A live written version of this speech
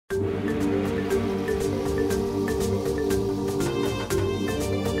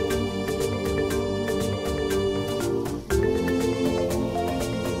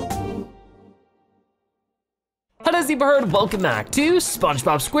people heard, welcome back to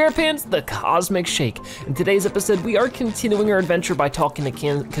SpongeBob SquarePants, the Cosmic Shake. In today's episode, we are continuing our adventure by talking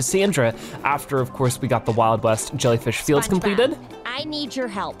to Cassandra after, of course, we got the Wild West jellyfish fields SpongeBob, completed. I need your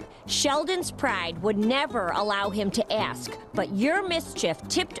help. Sheldon's pride would never allow him to ask, but your mischief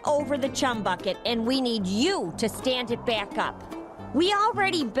tipped over the chum bucket and we need you to stand it back up. We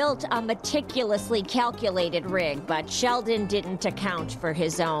already built a meticulously calculated rig, but Sheldon didn't account for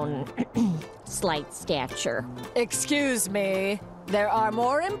his own slight stature. Excuse me. There are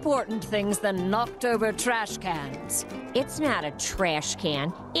more important things than knocked over trash cans. It's not a trash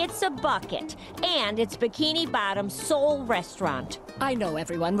can, it's a bucket, and it's Bikini Bottom's sole restaurant. I know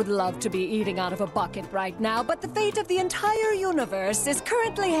everyone would love to be eating out of a bucket right now, but the fate of the entire universe is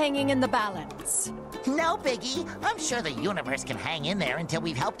currently hanging in the balance. No biggie. I'm sure the universe can hang in there until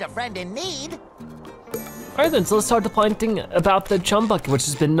we've helped a friend in need. All right then, so let's start to planting about the chum bucket, which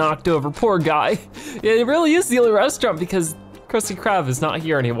has been knocked over. Poor guy. Yeah, it really is the only restaurant because Krusty Krab is not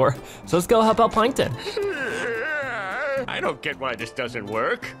here anymore. So let's go help out Plankton. I don't get why this doesn't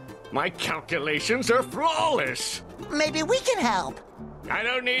work. My calculations are flawless. Maybe we can help. I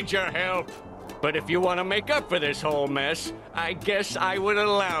don't need your help. But if you want to make up for this whole mess, I guess I would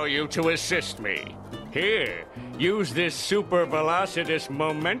allow you to assist me. Here, use this super velocitous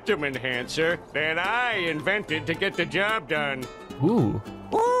momentum enhancer that I invented to get the job done. Ooh.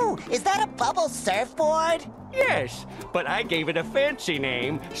 Ooh, is that a bubble surfboard? Yes, but I gave it a fancy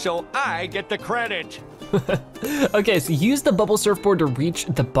name, so I get the credit. Okay, so use the bubble surfboard to reach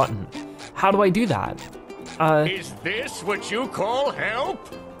the button. How do I do that? Is this what you call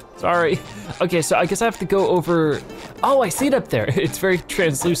help? Sorry. Okay, so I guess I have to go over, oh, I see it up there. It's very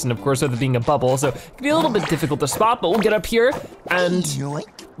translucent, of course, with it being a bubble, so it can be a little bit difficult to spot, but we'll get up here and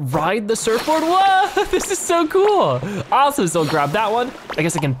ride the surfboard. Whoa, this is so cool. Awesome, so I'll grab that one. I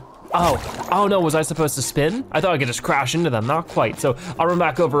guess I can, oh no, was I supposed to spin? I thought I could just crash into them, not quite. So I'll run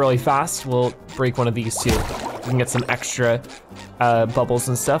back over really fast. We'll break one of these too. We can get some extra bubbles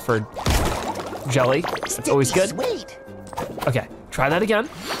and stuff, or jelly, that's always good. Sweet. Okay, try that again.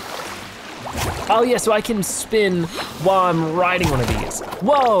 Oh yeah, so I can spin while I'm riding one of these.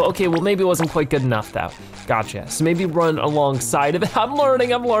 Whoa, okay, well maybe it wasn't quite good enough though. Gotcha, so maybe run alongside of it. I'm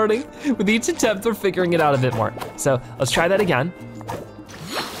learning. With each attempt, we're figuring it out a bit more. So let's try that again.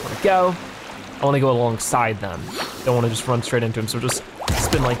 There we go. I wanna go alongside them. Don't wanna just run straight into them, so just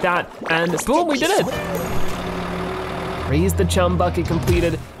spin like that, and boom, we did it. Raise the chum bucket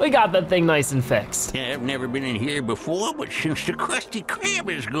completed. We got that thing nice and fixed. I've never been in here before, but since the Krusty Krab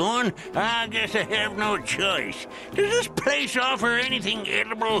is gone, I guess I have no choice. Does this place offer anything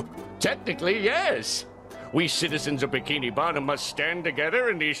edible? Technically, yes. We citizens of Bikini Bottom must stand together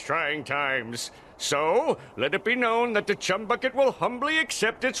in these trying times. So, let it be known that the chum bucket will humbly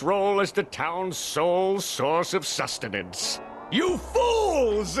accept its role as the town's sole source of sustenance. You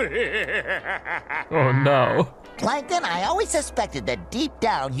fools! Oh no. Plankton, I always suspected that deep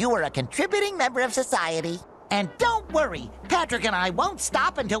down you were a contributing member of society. And don't worry, Patrick and I won't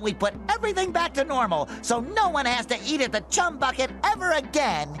stop until we put everything back to normal, so no one has to eat at the chum bucket ever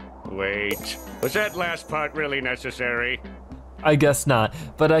again. Wait, was that last part really necessary? I guess not,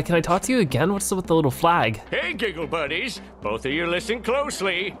 but can I talk to you again? What's with the little flag? Hey, Giggle Buddies, both of you listen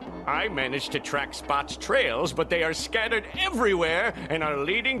closely. I managed to track Spot's trails, but they are scattered everywhere and are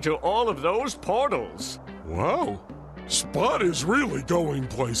leading to all of those portals. Wow, Spot is really going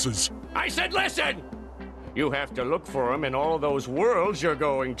places. I said listen! You have to look for him in all those worlds you're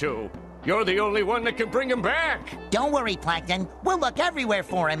going to. You're the only one that can bring him back. Don't worry, Plankton. We'll look everywhere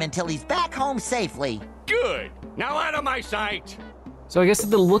for him until he's back home safely. Good. Now out of my sight. So I guess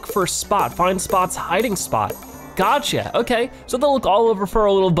they'll look for Spot, find Spot's hiding spot. Gotcha, okay. So they'll look all over for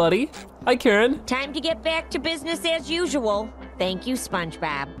our little buddy. Hi, Karen. Time to get back to business as usual. Thank you,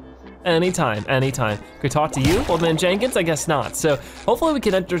 SpongeBob. Anytime. Can we talk to you, Old Man Jenkins? I guess not. So hopefully we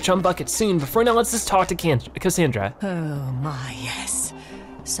can enter Chum Bucket soon, but for now, let's just talk to Cassandra. Oh my, yes.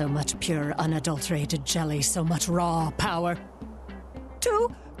 So much pure, unadulterated jelly, so much raw power.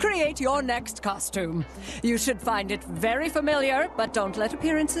 To create your next costume. You should find it very familiar, but don't let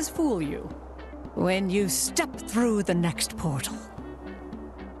appearances fool you. When you step through the next portal.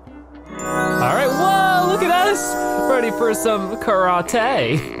 All right, whoa, look at us. Ready for some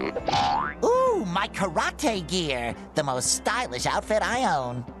karate. Ooh, my karate gear. The most stylish outfit I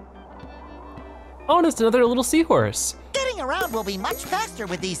own. Oh, and it's another little seahorse. Getting around will be much faster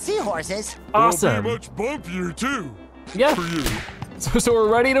with these seahorses. Awesome. It'll be much bumpier too. Yeah. For you. So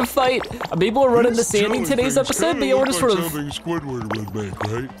we're ready to fight. Maybe we'll run into Sandy in today's episode, but yeah, we're just sort of... something Squidward would make,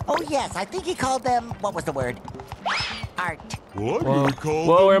 right? Oh yes, I think he called them, what was the word? Art. Well, I'm gonna call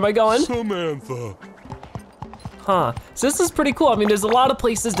Whoa, them where am I going? Samantha. Huh, so this is pretty cool. I mean, there's a lot of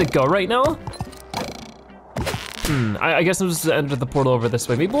places to go right now. I guess I'm just gonna enter the portal over this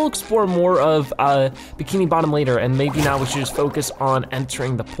way. Maybe we'll explore more of Bikini Bottom later, and maybe now we should just focus on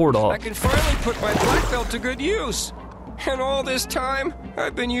entering the portal. I can finally put my black belt to good use. And all this time,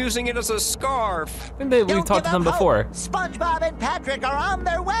 I've been using it as a scarf. Maybe we've talked to them before. SpongeBob and Patrick are on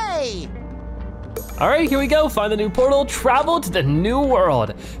their way. All right, here we go. Find the new portal, travel to the new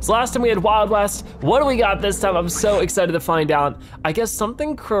world. So last time we had Wild West. What do we got this time? I'm so excited to find out. I guess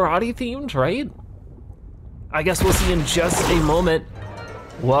something karate themed, right? I guess we'll see in just a moment.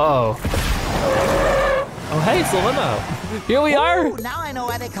 Whoa. Oh, hey, it's the limo. Here we are. Ooh, now I know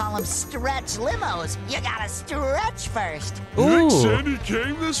why they call them stretch limos. You gotta stretch first. Ooh. Think Sandy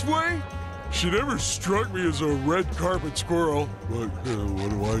came this way? She never struck me as a red carpet squirrel, but what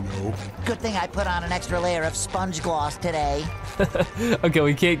do I know? Good thing I put on an extra layer of sponge gloss today. Okay,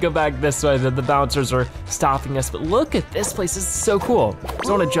 we can't go back this way. The bouncers are stopping us, but look at this place. This is so cool. I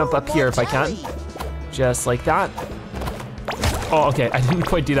want to jump up here if I can. Just like that. Oh, okay, I didn't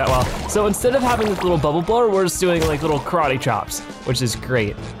quite do that well. So instead of having this little bubble blower, we're just doing like little karate chops, which is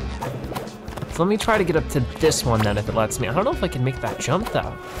great. So let me try to get up to this one then if it lets me. I don't know if I can make that jump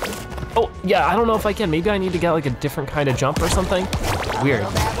though. Oh, yeah, I don't know if I can. Maybe I need to get like a different kind of jump or something. Weird.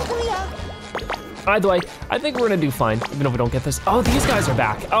 Either way, I think we're gonna do fine, even if we don't get this. Oh, these guys are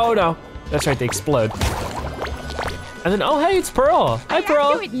back. Oh no, that's right, they explode. And then, oh hey, it's Pearl. Hi, Pearl.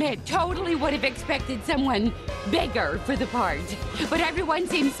 I have to admit, totally would have expected someone bigger for the part, but everyone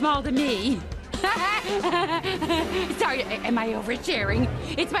seems small to me. Sorry, am I oversharing?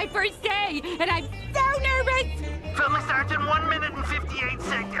 It's my first day, and I'm so nervous. Filming starts in 1 minute and 58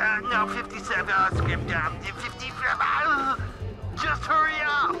 seconds. No, 57. Script 50. Just hurry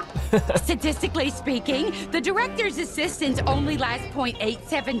up. Statistically speaking, the director's assistants only last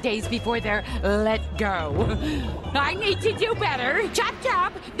 0.87 days before they're let go. I need to do better. Chop,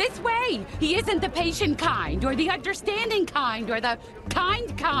 chop, this way. He isn't the patient kind, or the understanding kind, or the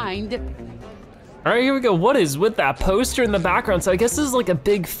kind. All right, here we go. What is with that poster in the background? So I guess this is like a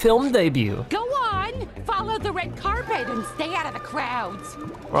big film debut. Go on, follow the red carpet and stay out of the crowds.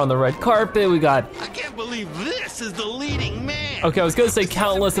 We're on the red carpet. We got, I can't believe this is the leading man. okay, I was gonna say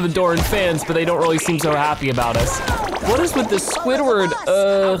countless of adoring fans, but they don't really seem so happy about us. What is with this Squidward,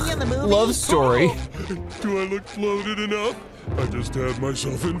 love story? Do I look floated enough? I just had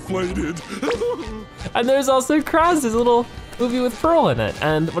myself inflated. And there's also Kraz, his little movie with Pearl in it.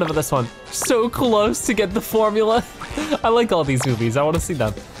 And what about this one? So close to get the formula. I like all these movies, I wanna see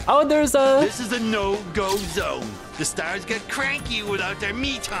them. Oh, and there's a... This is a no-go zone. The stars get cranky without their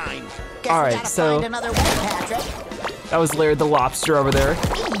me time. All right, so Find another way, Patrick. that was Larry the Lobster over there,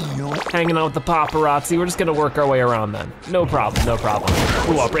 hanging out with the paparazzi. We're just gonna work our way around then. No problem, no problem.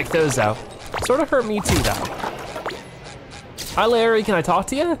 Ooh, I'll break those out. Sort of hurt me too, though. Hi, Larry, can I talk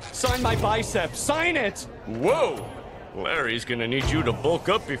to you? Sign my biceps, sign it! Whoa! Larry's gonna need you to bulk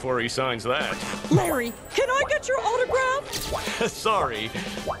up before he signs that. Larry, can I get your autograph? Sorry,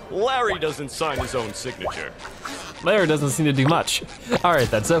 Larry doesn't sign his own signature. Larry doesn't seem to do much. All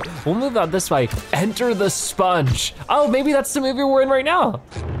right then, so we'll move out this way. Enter the Sponge. Oh, maybe that's the movie we're in right now.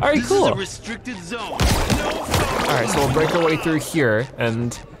 All right, cool. This is a restricted zone. No photos. All right, so we'll break our way through here,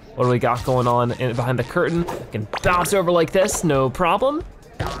 and what do we got going on behind the curtain? We can bounce over like this, no problem.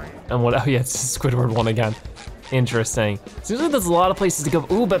 And what, oh yeah, it's Squidward one again. Interesting. Seems like there's a lot of places to go.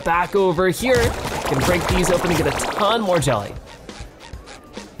 Ooh, but back over here, can break these open and get a ton more jelly.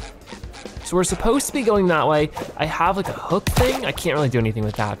 So we're supposed to be going that way. I have like a hook thing. I can't really do anything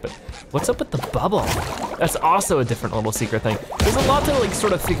with that, but what's up with the bubble? That's also a different little secret thing. There's a lot to like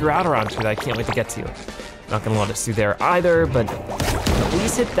sort of figure out around here that I can't wait to get to. Not gonna let us through there either, but at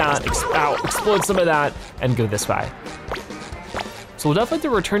least hit that, explode some of that, and go this way. So we'll definitely have to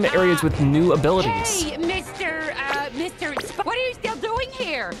return to areas with new abilities. Hey, what are you still doing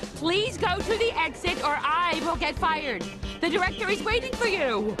here? Please go to the exit or I will get fired. The director is waiting for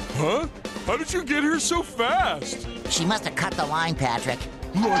you. Huh? How did you get here so fast? She must have cut the line, Patrick.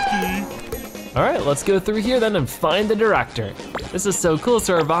 Lucky. All right, let's go through here then and find the director. This is so cool,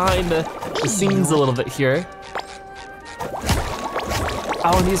 so we're behind the scenes a little bit here.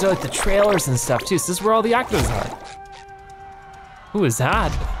 Oh, and these are like the trailers and stuff too, so this is where all the actors are. Who is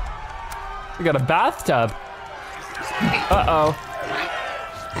that? We got a bathtub. Uh-oh.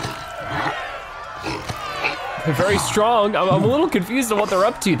 They're very strong. I'm a little confused on what they're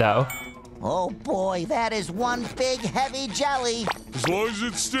up to though. Oh boy, that is one big heavy jelly. As long as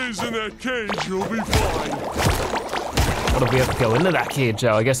it stays in that cage, you'll be fine. What if we have to go into that cage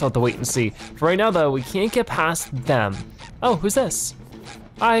though? I guess I'll have to wait and see. For right now though, we can't get past them. Oh, who's this?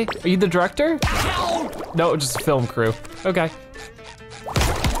 Hi, are you the director? No, just a film crew. Okay.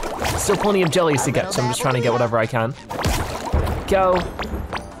 Still plenty of jellies to get, so I'm just trying to get whatever I can. Go.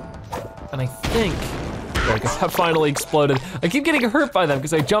 And I think, there we go, that finally exploded. I keep getting hurt by them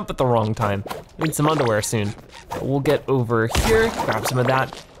because I jump at the wrong time. I need some underwear soon. We'll get over here, grab some of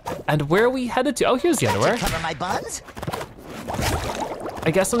that. And where are we headed to? Oh, here's the underwear. Cover my buns? I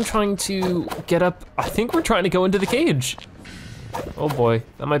guess I'm trying to get up. I think we're trying to go into the cage. Oh boy,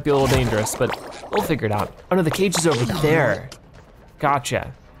 that might be a little dangerous, but we'll figure it out. Oh no, the cage is over there.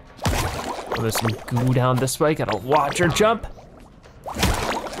 Gotcha. Oh, there's some goo down this way. Gotta watch her jump.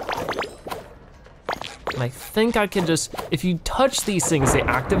 And I think I can just, if you touch these things, they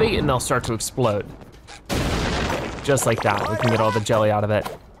activate and they'll start to explode. Just like that, we can get all the jelly out of it.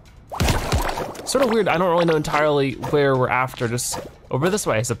 Sort of weird, I don't really know entirely where we're after, just over this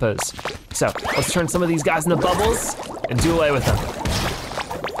way, I suppose. So, let's turn some of these guys into bubbles and do away with them.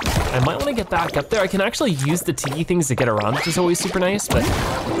 I might wanna get back up there. I can actually use the tiki things to get around, which is always super nice, but.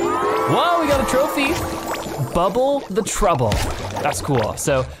 Whoa, we got a trophy. Bubble the trouble. That's cool.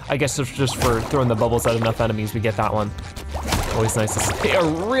 So, I guess it's just for throwing the bubbles at enough enemies, we get that one. Always nice to see. They are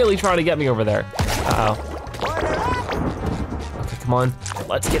really trying to get me over there. Uh-oh. Okay, come on,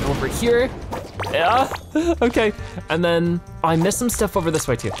 let's get over here. Yeah, okay. And then I missed some stuff over this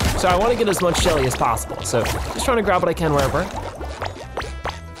way too. So I wanna get as much jelly as possible. So just trying to grab what I can wherever.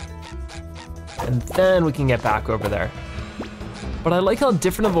 And then we can get back over there. But I like how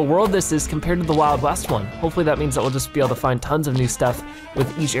different of a world this is compared to the Wild West one. Hopefully that means that we'll just be able to find tons of new stuff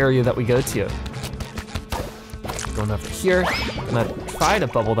with each area that we go to. Going over here, gonna try to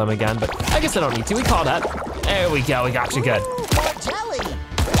bubble them again, but I guess I don't need to, we call that. There we go, we got you good.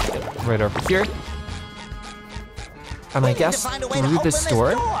 Right over here. And I guess through this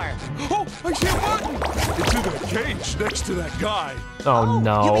door. Oh, I see a button! It's in that cage next to that guy. Oh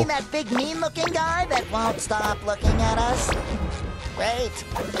no. You mean that big mean looking guy that won't stop looking at us? Great.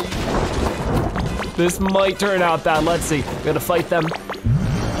 This might turn out bad, let's see. We gotta fight them.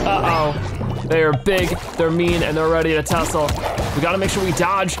 Uh-oh. They are big, they're mean, and they're ready to tussle. We gotta make sure we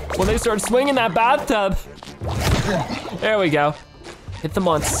dodge when they start swinging that bathtub. There we go. Hit them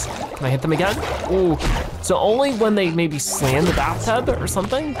once. Can I hit them again? Ooh. So only when they maybe slam the bathtub or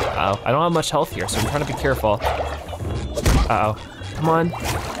something? Uh-oh, I don't have much health here, so I'm trying to be careful. Uh-oh, come on.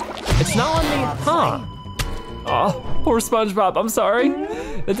 It's not on me, huh? Oh, poor SpongeBob, I'm sorry.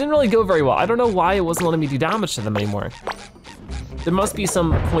 That didn't really go very well. I don't know why it wasn't letting me do damage to them anymore. There must be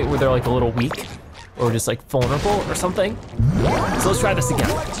some point where they're like a little weak or just like vulnerable or something. So let's try this again.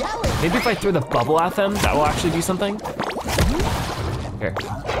 Maybe if I throw the bubble at them, that will actually do something. Here,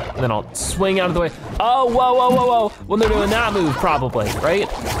 and then I'll swing out of the way. Oh, whoa, whoa, whoa, whoa. When they're doing that move, probably, right?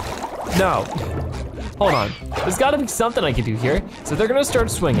 No, hold on. There's gotta be something I can do here. So they're gonna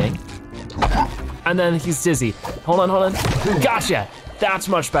start swinging. And then he's dizzy. Hold on, hold on. Gotcha, that's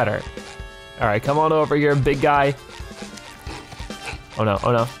much better. All right, come on over here, big guy. Oh no,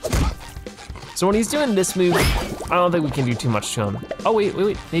 oh no. So when he's doing this move, I don't think we can do too much to him. Oh wait, wait,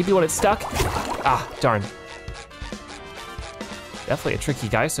 wait, maybe when it's stuck? Ah, darn. Definitely a tricky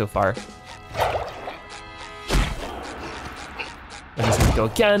guy so far. I'm just gonna go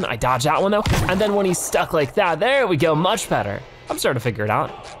again. I dodge that one though. And then when he's stuck like that, there we go, much better. I'm starting to figure it out.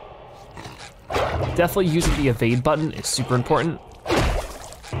 Definitely using the evade button is super important.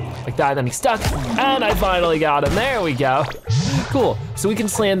 Like that, and then he's stuck. And I finally got him, there we go. Cool, so we can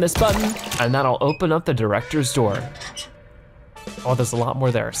slam this button and that'll open up the director's door. Oh, there's a lot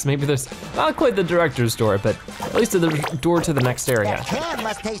more there. So maybe there's not quite the director's door, but at least the door to the next area. That can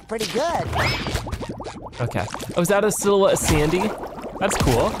must taste pretty good. Okay. Oh, is that a silhouette of Sandy? That's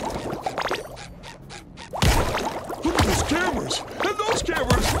cool. Look at those cameras, and those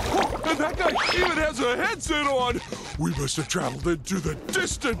cameras. Oh, and that guy even has a headset on. We must have traveled into the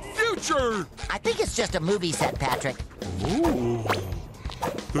distant future. I think it's just a movie set, Patrick. Ooh.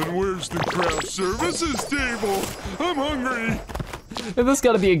 Then where's the craft services table? I'm hungry. There's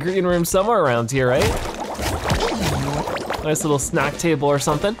gotta be a green room somewhere around here, right? Nice little snack table or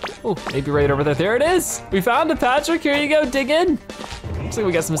something. Oh, maybe right over there. There it is. We found it, Patrick. Here you go, dig in. Looks like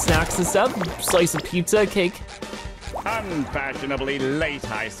we got some snacks and stuff. Slice of pizza, cake. Unfashionably late,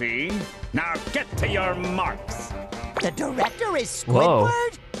 I see. Now get to your marks. The director is Squidward? Whoa.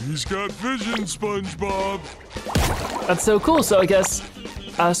 He's got vision, SpongeBob. That's so cool. So I guess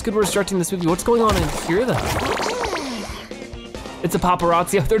Squidward's directing this movie. What's going on in here though? It's a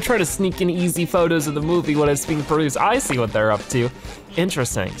paparazzi. They're trying to sneak in easy photos of the movie when it's being produced. I see what they're up to.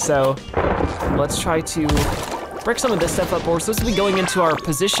 Interesting. So let's try to break some of this stuff up. We're supposed to be going into our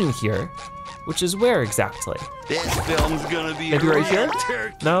position here. which is where exactly? This film's gonna be Maybe right here?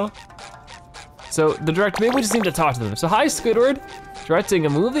 turkey. No? So the director, maybe we just need to talk to them. So hi, Squidward. Directing a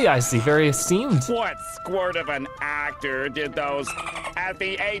movie, I see, very esteemed. What squirt of an actor did those at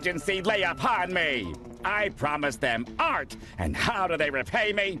the agency lay upon me? I promised them art, and how do they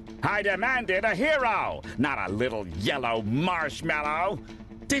repay me? I demanded a hero, not a little yellow marshmallow.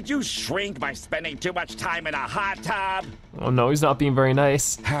 Did you shrink by spending too much time in a hot tub? Oh no, he's not being very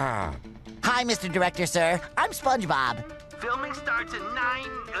nice. Hi, Mr. Director, sir. I'm SpongeBob. Filming starts in 9,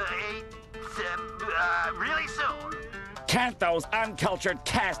 8, 7, really soon. Can't those uncultured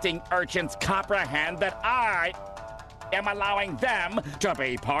casting urchins comprehend that I am allowing them to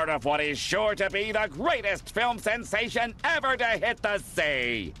be part of what is sure to be the greatest film sensation ever to hit the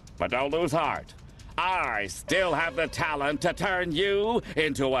sea? But don't lose heart. I still have the talent to turn you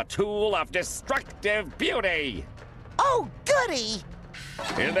into a tool of destructive beauty. Oh, goody!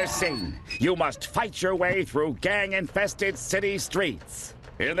 In this scene, you must fight your way through gang-infested city streets.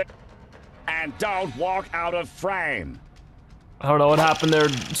 And don't walk out of frame. I don't know what happened there,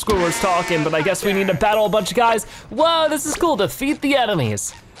 Squidward's talking, but I guess we need to battle a bunch of guys. Whoa, this is cool, defeat the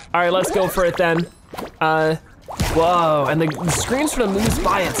enemies. All right, let's go for it then. Whoa, and the screen sort of moves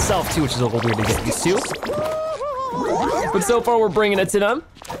by itself too, which is a little weird to get used to. But so far we're bringing it to them.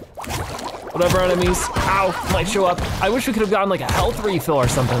 Whatever enemies, ow, might show up. I wish we could have gotten like a health refill or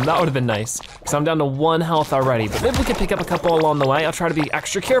something. That would have been nice, because I'm down to 1 health already, but maybe we could pick up a couple along the way. I'll try to be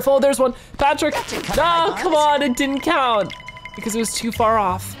extra careful. There's one, Patrick. No, come on, it didn't count, because it was too far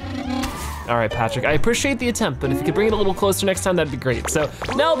off. All right, Patrick, I appreciate the attempt, but if you could bring it a little closer next time, that'd be great. So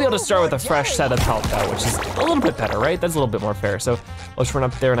now I'll be able to start with a fresh set of health though, which is a little bit better, right? That's a little bit more fair. So let's run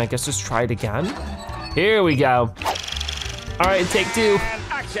up there and I guess just try it again. Here we go. All right, take 2.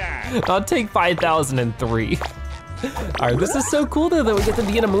 I'll take 5,003. All right, this is so cool though that we get to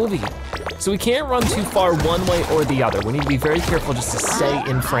be in a movie. So we can't run too far one way or the other. We need to be very careful just to stay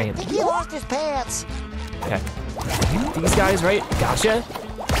in frame. I think he lost his pants. Okay, these guys, right? Gotcha.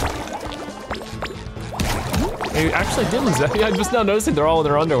 They actually didn't. I'm just now noticing they're all in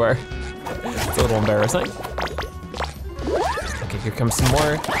their underwear. It's a little embarrassing. Okay, here comes some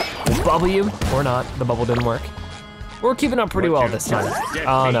more. We'll bubble you, or not. The bubble didn't work. We're keeping up pretty well this time.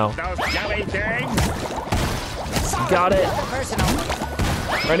 Oh no. Got it.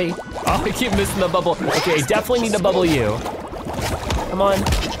 Ready? Oh, I keep missing the bubble. Okay, definitely need to bubble you. Come on.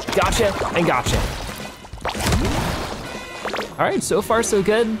 Gotcha and gotcha. All right, so far so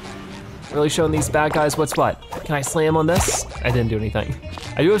good. Really showing these bad guys what's what. Can I slam on this? I didn't do anything.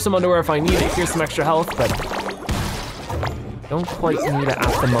 I do have some underwear if I need it. Here's some extra health, but don't quite need it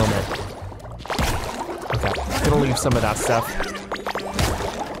at the moment. Okay, I'm gonna leave some of that stuff.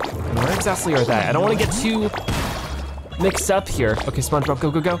 And where exactly are they? I don't wanna get too mixed up here. Okay, SpongeBob, go,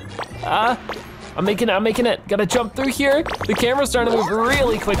 go, go. I'm making it. Gotta jump through here. The camera's starting to move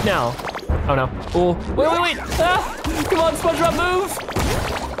really quick now. Oh no, oh, wait. Come on, SpongeBob, move.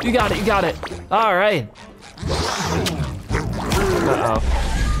 You got it, you got it. All right. Uh-oh.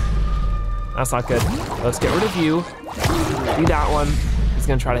 That's not good. Let's get rid of you. Do that one. He's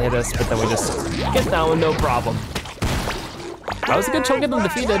gonna try to hit us, but then we just get that one, no problem. That was a good chunk of them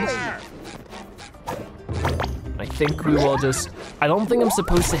defeated. I think we will just, I don't think I'm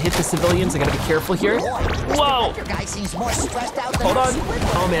supposed to hit the civilians. I gotta be careful here. Whoa! Hold on.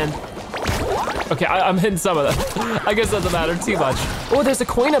 Oh man. Okay, I'm hitting some of them. I guess that doesn't matter too much. Oh, there's a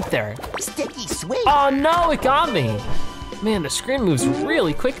coin up there. Sticky sweet. Oh no, it got me. Man, the screen moves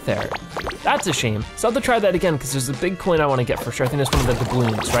really quick there. That's a shame. So I'll have to try that again because there's a big coin I want to get for sure. I think that's one of the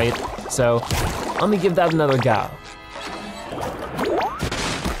doubloons, right? So let me give that another go.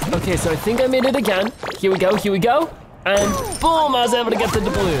 Okay, so I think I made it again. Here we go, and boom, I was able to get the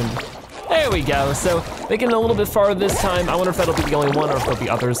doubloon. There we go, so making it a little bit farther this time. I wonder if that'll be the only one or if there'll be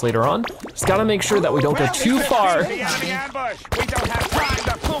others later on. Just gotta make sure that we don't go too far.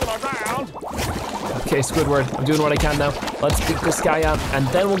 Okay, Squidward, I'm doing what I can now. Let's beat this guy up, and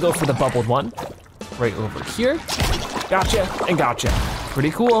then we'll go for the bubbled one. Right over here. Gotcha, and gotcha.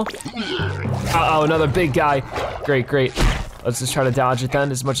 Pretty cool. Uh-oh, another big guy. Great. Let's just try to dodge it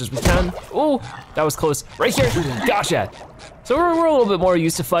then as much as we can. Oh, that was close. Right here, gotcha. So we're a little bit more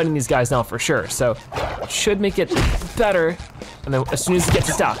used to fighting these guys now for sure, so it should make it better. And then as soon as it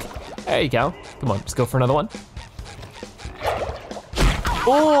gets stuck, there you go. Come on, let's go for another one.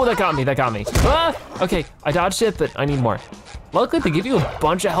 Oh, that got me. Ah, okay, I dodged it, but I need more. Luckily, they give you a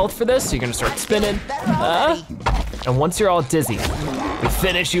bunch of health for this, so you're gonna start spinning. And once you're all dizzy, we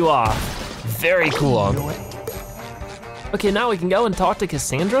finish you off. Very cool. Okay, now we can go and talk to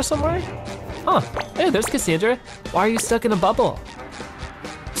Cassandra somewhere? Huh, hey, there's Cassandra. Why are you stuck in a bubble?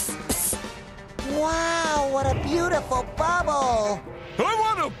 what a beautiful bubble. I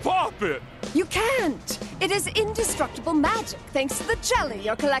want to pop it. You can't. It is indestructible magic thanks to the jelly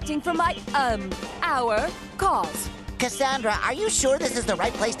you're collecting from our cause. Cassandra, are you sure this is the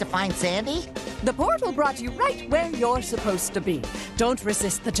right place to find Sandy? The portal brought you right where you're supposed to be. Don't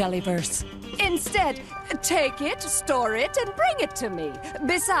resist the jellyverse. Instead, take it, store it, and bring it to me.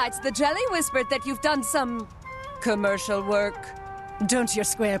 Besides, the jelly whispered that you've done some commercial work. Don't your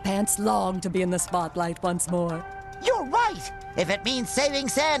SquarePants long to be in the spotlight once more? You're right. If it means saving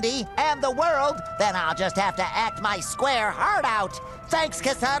Sandy and the world, then I'll just have to act my square heart out. Thanks,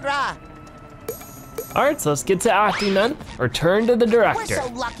 Cassandra. All right, so let's get to acting then. Return to the We're director. so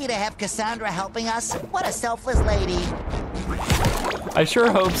lucky to have Cassandra helping us. What a selfless lady. I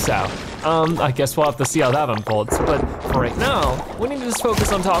sure hope so. I guess we'll have to see how that unfolds. But for right now, we need to just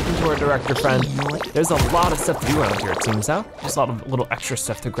focus on talking to our director friend. There's a lot of stuff to do around here, it seems so. Just a lot of little extra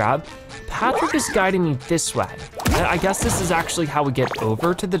stuff to grab. Patrick is guiding me this way. I guess this is actually how we get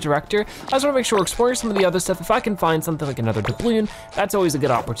over to the director. I just wanna make sure we're exploring some of the other stuff. If I can find something like another doubloon, that's always a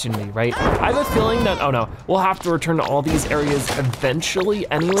good opportunity, right? I have a feeling that, oh no, we'll have to return to all these areas eventually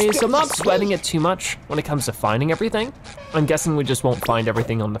anyway, so I'm not sweating it too much when it comes to finding everything. I'm guessing we just won't find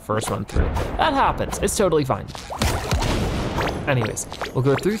everything on the first run through. That happens, it's totally fine. Anyways, we'll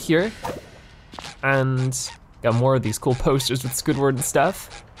go through here and got more of these cool posters with Squidward and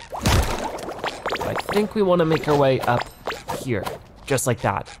stuff. I think we wanna make our way up here, just like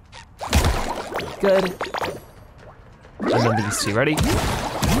that. Good. And then these two, ready?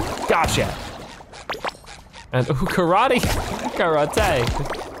 Gotcha. And ooh, karate, karate.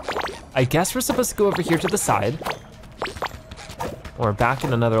 I guess we're supposed to go over here to the side. Or back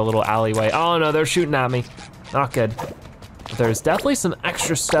in another little alleyway. Oh no, they're shooting at me. Not good. But there's definitely some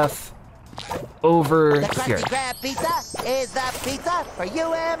extra stuff over here. The Krusty Krab pizza is the pizza for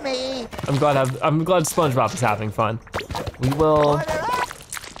you and me. I'm glad SpongeBob is having fun. We will.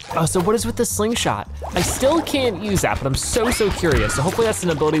 Oh, so what is with the slingshot? I still can't use that, but I'm so curious. So hopefully that's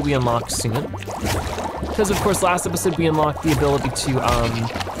an ability we unlock soon. Because of course, last episode we unlocked the ability to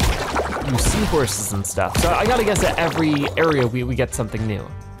use seahorses and stuff. So I gotta guess that every area we get something new.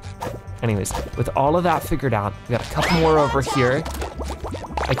 Anyways, with all of that figured out, we got a couple more over here.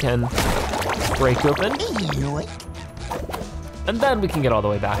 I can break open. And then we can get all the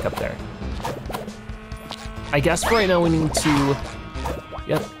way back up there. I guess for right now we need to,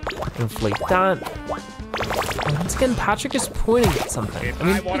 yep, inflate that. And once again, Patrick is pointing at something. If I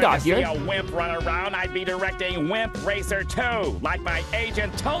mean, I we wanted got to see here. a wimp run around, I'd be directing Wimp Racer 2, like my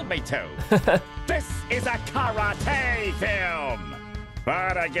agent told me to. This is a karate film.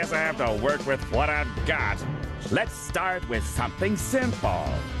 But I guess I have to work with what I've got. Let's start with something simple.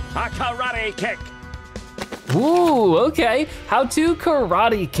 A karate kick. Ooh, okay. How to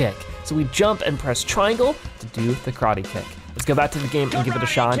karate kick. So we jump and press triangle to do the karate kick. Let's go back to the game and give it a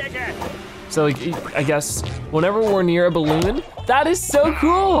shot. So I guess whenever we're near a balloon, that is so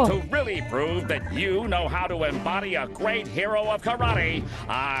cool. To really prove that you know how to embody a great hero of karate,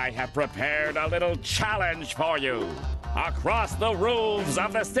 I have prepared a little challenge for you. Across the roofs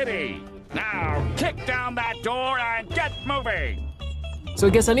of the city. Now, kick down that door and get moving. So I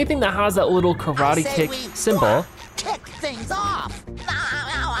guess anything that has that little karate kick symbol. Kick things off.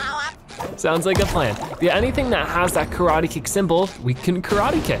 Sounds like a plan. Yeah, anything that has that karate kick symbol, we can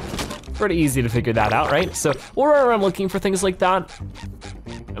karate kick. Pretty easy to figure that out, right? So we'll run around looking for things like that.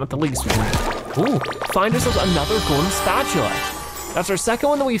 And at the least, we can, find ourselves another golden spatula. That's our second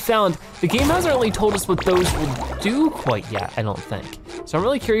one that we found. The game hasn't really told us what those will do quite yet, I don't think. So I'm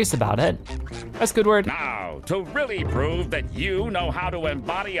really curious about it. That's Squidward. Now, to really prove that you know how to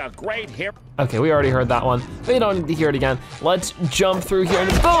embody a great hero. Okay, we already heard that one. We don't need to hear it again. Let's jump through here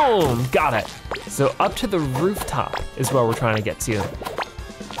and boom, got it. So up to the rooftop is where we're trying to get to.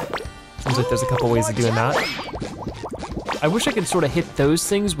 Seems like there's a couple ways of doing that. I wish I could sort of hit those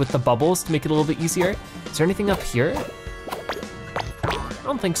things with the bubbles to make it a little bit easier. Is there anything up here? I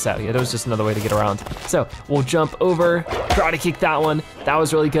don't think so. Yeah, that was just another way to get around. So we'll jump over, karate kick that one. That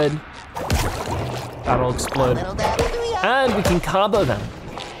was really good. That'll explode. And we can combo them.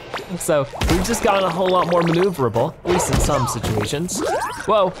 So we've just gotten a whole lot more maneuverable, at least in some situations.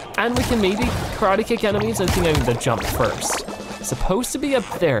 Whoa, and we can maybe karate kick enemies. I think I need to jump first. Supposed to be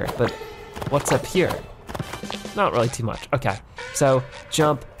up there, but what's up here? Not really too much. Okay, so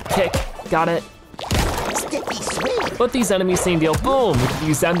jump, kick, got it. But these enemies, same deal, boom. We can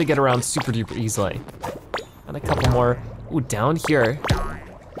use them to get around super duper easily. And a couple more, ooh, down here.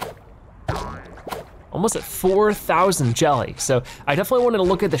 almost at 4,000 jelly. So I definitely wanted to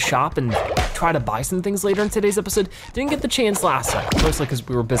look at the shop and try to buy some things later in today's episode. Didn't get the chance last time, mostly because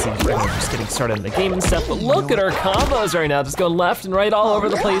we were busy just getting started in the game and stuff. But look at our combos right now, just going left and right all over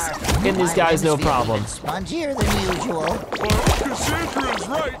the place, hitting these guys no problem. Spongier than usual. Cassandra is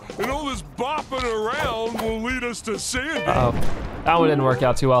right, and all this bopping around will lead us to Sandy. Uh-oh, that one didn't work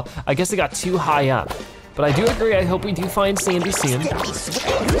out too well. I guess it got too high up. But I do agree, I hope we do find Sandy soon.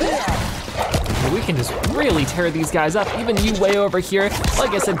 We can just really tear these guys up. Even you way over here.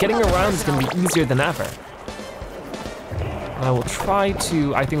 Like I said, getting around is gonna be easier than ever. I will try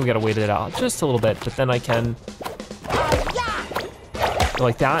to, I think we gotta wait it out just a little bit, but then I can,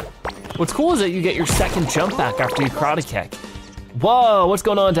 like that. What's cool is that you get your second jump back after you karate kick. Whoa, what's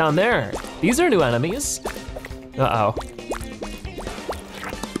going on down there? These are new enemies. Uh-oh.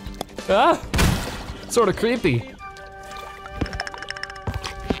 Ah, sort of creepy.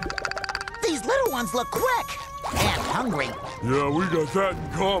 These little ones look quick and hungry. Yeah, we got that in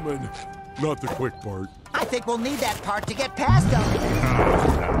common. Not the quick part. I think we'll need that part to get past them.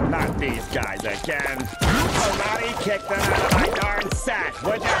 Oh, no, not these guys again. Karate kick them out of my darn sack,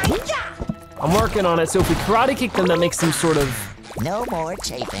 would you? I'm working on it, so if we karate kick them, that makes them sort of, No more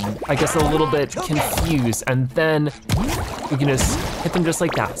chafing. I guess, a little bit confused, and then we can just hit them just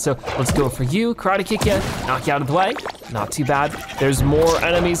like that. So let's go for you, karate kick you, knock you out of the way. Not too bad. There's more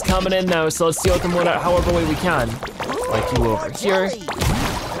enemies coming in though, so let's deal with them however way we can. Like you over here.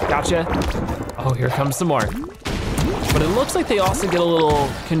 Gotcha. Oh, here comes some more. But it looks like they also get a little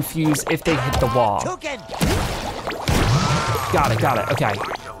confused if they hit the wall. Got it, okay.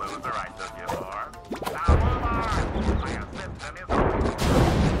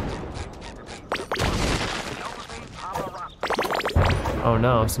 Oh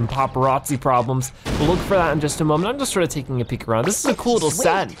no, some paparazzi problems. We'll look for that in just a moment. I'm just sort of taking a peek around. This is a cool little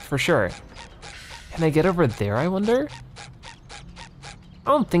set, for sure. Can I get over there, I wonder?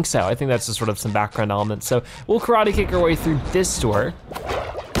 I don't think so. I think that's just sort of some background elements. So we'll karate kick our way through this door.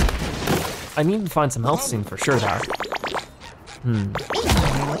 I need to find some health soon for sure though.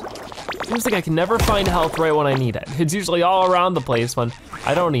 Seems like I can never find health right when I need it. It's usually all around the place when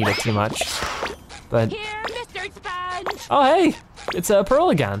I don't need it too much. But Here, Mr. Sponge. oh hey, it's Pearl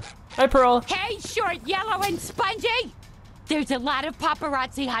again. Hi Pearl. Hey, short, yellow, and spongy. There's a lot of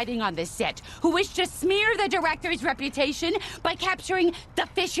paparazzi hiding on this set who wish to smear the director's reputation by capturing the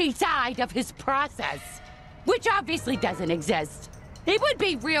fishy side of his process, which obviously doesn't exist. It would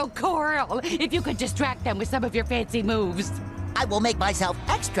be real cool if you could distract them with some of your fancy moves. I will make myself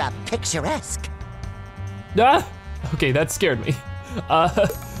extra picturesque. Ah, okay, that scared me.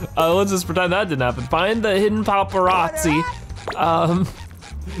 Let's just pretend that didn't happen. Find the hidden paparazzi.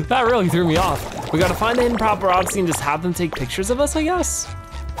 That really threw me off. We gotta find the hidden paparazzi and just have them take pictures of us, I guess.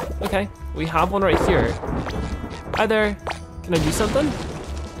 Okay, we have one right here. Hi there, can I do something?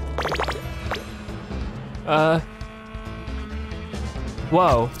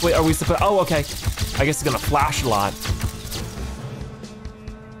 Whoa, wait, are we supposed, oh, okay. I guess it's gonna flash a lot.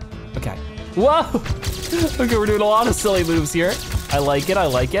 Okay, whoa. Okay, we're doing a lot of silly moves here. I like it, I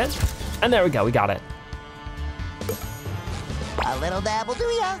like it. And there we go, we got it. A little dabble, do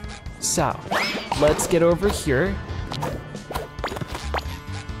ya? So, let's get over here.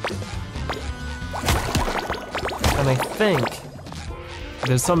 And I think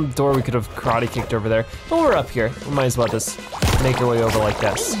there's some door we could have karate kicked over there. But we're up here, we might as well just make our way over like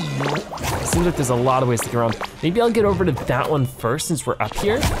this. It seems like there's a lot of ways to get around. Maybe I'll get over to that one first since we're up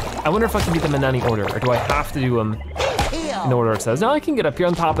here. I wonder if I can do them in any order, or do I have to do them in order it says? No, I can get up here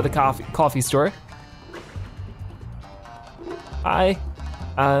on top of the coffee store. Hi.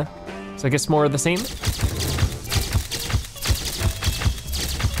 So I guess more of the same.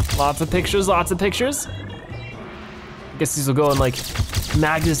 Lots of pictures, lots of pictures. I guess these will go in like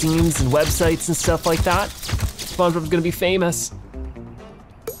magazines and websites and stuff like that. SpongeBob's gonna be famous.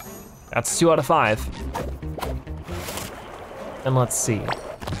 That's 2 out of 5. And let's see.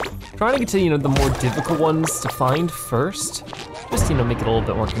 Trying to get to, you know, the more difficult ones to find first. Just, you know, make it a little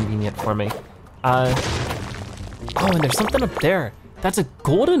bit more convenient for me. Oh, and there's something up there. That's a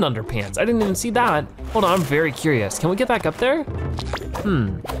golden underpants. I didn't even see that. Hold on, I'm very curious. Can we get back up there?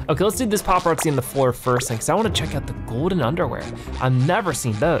 Okay, let's do this paparazzi on the floor first because I want to check out the golden underwear. I've never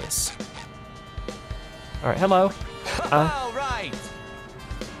seen those. All right, hello. All right.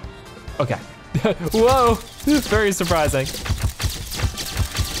 Okay. Whoa, very surprising.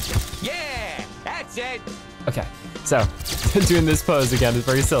 Yeah, that's it. Okay, so doing this pose again is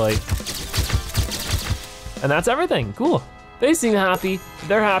very silly. And that's everything, cool. They seem happy, if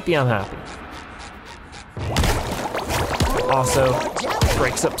they're happy, I'm happy. Also,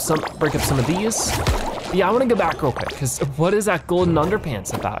 break up some of these. Yeah, I wanna go back real quick, because what is that golden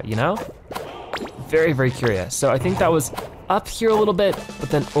underpants about, you know? Very, very curious. So I think that was up here a little bit, but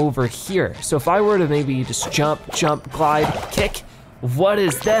then over here. So if I were to maybe just jump, glide, kick, what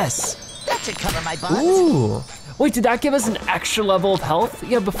is this? That should cover my butt. Ooh, wait, did that give us an extra level of health?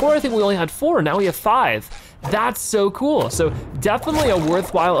 Yeah, before I think we only had 4, now we have 5. That's so cool. So definitely a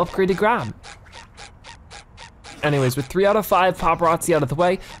worthwhile upgrade to grab. Anyways, with 3 out of 5 paparazzi out of the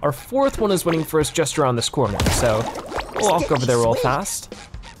way, our 4th one is waiting for us just around this corner. So we'll walk over there real fast.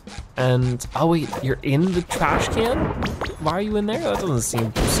 And, oh wait, you're in the trash can? Why are you in there? That doesn't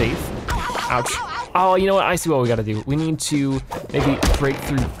seem safe. Ouch. Oh, you know what, I see what we gotta do. We need to maybe break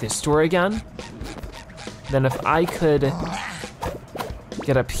through this door again. Then if I could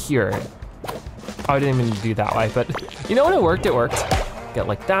get up here. Oh, I didn't even do that way, but you know what, it worked. Get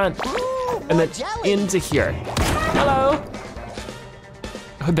like that, and then into here. Hello.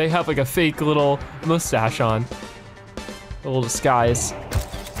 They have like a fake little mustache on. A little disguise.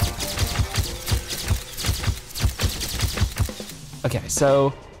 Okay,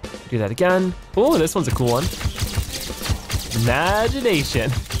 so do that again. Oh, this one's a cool one. Imagination.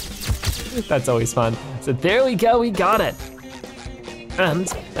 That's always fun. So there we go, we got it. And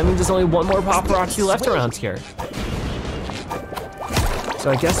that means there's only one more paparazzi left around here. So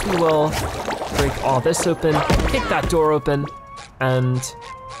I guess we will break all this open, kick that door open, and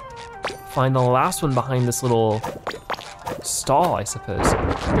find the last one behind this little stall, I suppose.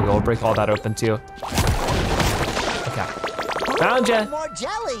 There we go, we'll break all that open too. Okay, found ya. More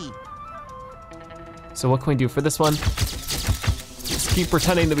jelly. So what can we do for this one? Just keep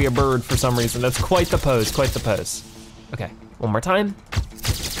pretending to be a bird for some reason. That's quite the pose, quite the pose. Okay, one more time.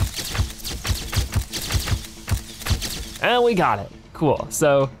 And we got it, cool,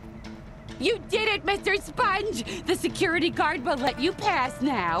 so. You did it, Mr. Sponge! The security guard will let you pass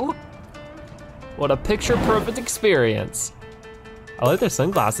now. What a picture perfect experience. I like their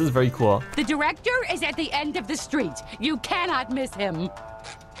sunglasses, very cool. The director is at the end of the street. You cannot miss him.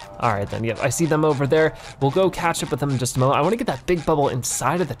 All right then, yep, I see them over there. We'll go catch up with them in just a moment. I wanna get that big bubble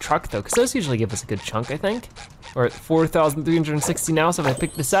inside of the truck though, because those usually give us a good chunk, I think. We're at 4,360 now, so if I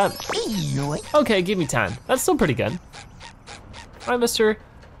pick this up. Okay, give me 10. That's still pretty good. All right, Mr.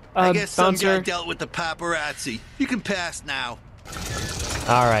 I guess some Bouncer. guy dealt with the paparazzi. You can pass now.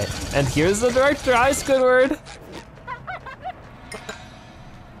 All right, and here's the director. Hi, Squidward.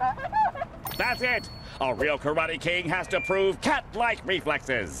 That's it. A real Karate King has to prove cat-like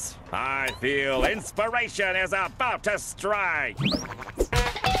reflexes. I feel inspiration is about to strike.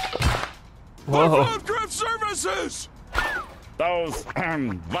 Whoa. I've craft services! Those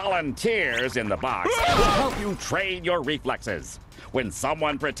volunteers in the box will help you train your reflexes. When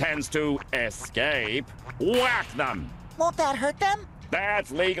someone pretends to escape, whack them. Won't that hurt them?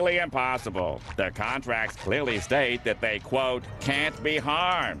 That's legally impossible. Their contracts clearly state that they, quote, can't be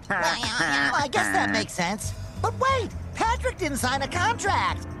harmed. I guess that makes sense. But wait, Patrick didn't sign a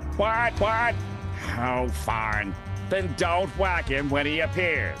contract. What? Oh, fine. Then don't whack him when he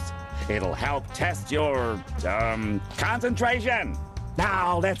appears. It'll help test your, concentration.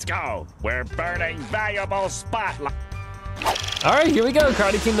 Now, let's go. We're burning valuable spotlight. All right, here we go.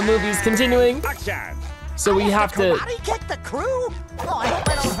 Karate King the movie's continuing. Action. So we have to. Karate kick the crew? Oh, I hope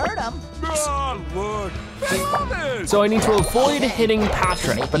I don't hurt him. Oh, look. They love it. So I need to avoid hitting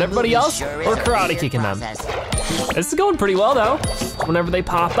Patrick, but everybody else, we're karate kicking them. This is going pretty well though. Whenever they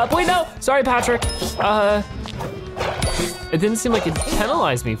pop up. Wait, no, sorry, Patrick. It didn't seem like it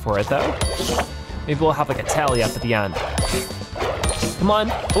penalized me for it though. Maybe we'll have like a tally up at the end. Come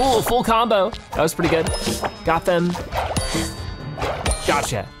on, ooh, full combo. That was pretty good. Got them.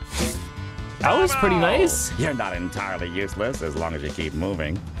 Gotcha. That was pretty nice. You're not entirely useless as long as you keep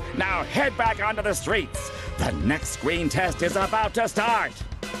moving. Now head back onto the streets. The next screen test is about to start.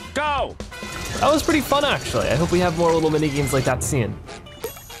 Go! That was pretty fun actually. I hope we have more little mini games like that soon.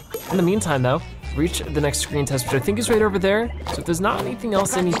 In the meantime though, reach the next screen test, which I think is right over there. So if there's not anything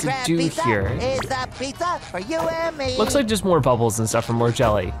else I need to do here. Is a pizza for you and me. Looks like just more bubbles and stuff and more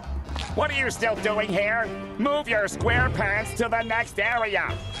jelly. What are you still doing here? Move your SquarePants to the next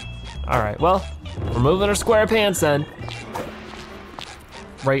area. All right, well, we're moving our SquarePants then.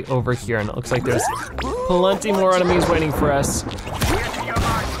 Right over here, and it looks like there's plenty more enemies waiting for us.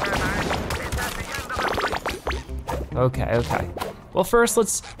 Okay. Well, first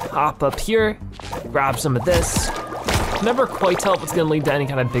let's hop up here, grab some of this. Never quite tell if it's gonna lead to any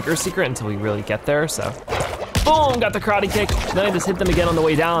kind of bigger secret until we really get there, so. Boom, got the karate kick. Then I just hit them again on the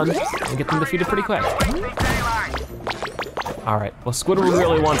way down and get them defeated pretty quick. All right, well, Squidward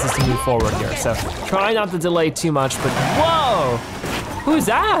really wants us to move forward here, so try not to delay too much, but whoa! Who's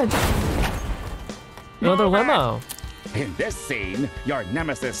that? Another limo. In this scene, your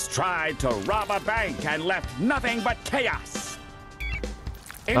nemesis tried to rob a bank and left nothing but chaos.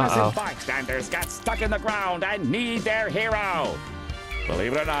 Innocent bystanders got stuck in the ground and need their hero.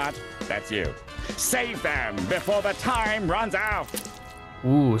 Believe it or not, that's you. Save them before the time runs out.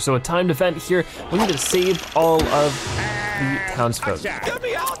 Ooh, so a timed event here. We need to save all of the townsfolk. Get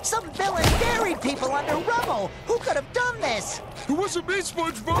me out! Some villain buried people under rubble! Who could have done this? It wasn't me,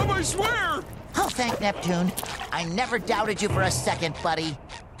 SpongeBob, I swear! Oh, thank Neptune. I never doubted you for a second, buddy.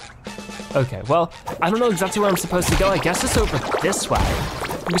 Okay, well, I don't know exactly where I'm supposed to go. I guess it's over this way.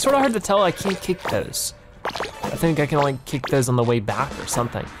 It was sort of hard to tell. I can't kick those. I think I can only kick those on the way back or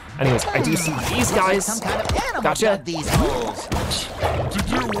something. Anyways, I do see these guys. Some kind of animal Gotcha. dug these holes. To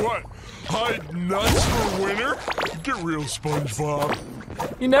do what? Hide nuts for winter? Get real, SpongeBob.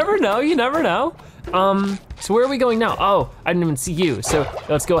 You never know, you never know. So where are we going now? Oh, I didn't even see you. So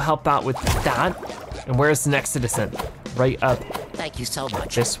let's go help out with that. And where's the next citizen? Right up Thank you so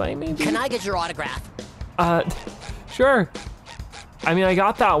much. this way, maybe? Can I get your autograph? Sure. I mean, I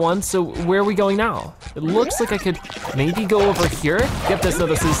got that one, so where are we going now? It looks like I could maybe go over here. Yep, there's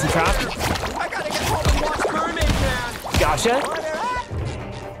another citizen trap. I gotta get home and watch Mermaid, man. Gotcha.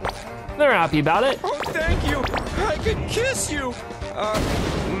 They're happy about it. Oh, thank you. I could kiss you.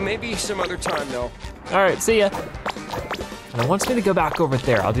 Maybe some other time, though. All right, see ya. And it wants me to go back over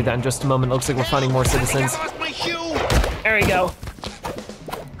there. I'll do that in just a moment. It looks like we're finding more citizens. I lost my shoe! There we go.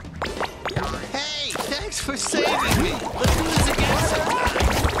 Hey, thanks for saving me. Let's do this again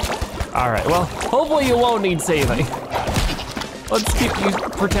sometime. All right, well, hopefully you won't need saving. Let's keep you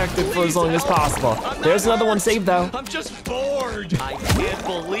protected for as long as possible. There's another one saved though. I'm just bored. I can't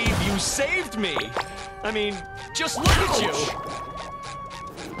believe you saved me. I mean, just look at you.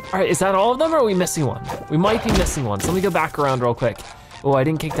 All right, is that all of them or are we missing one? We might be missing one, so let me go back around real quick. Oh, I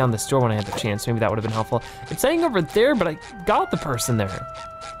didn't kick down this door when I had the chance. Maybe that would have been helpful. It's saying over there, but I got the person there.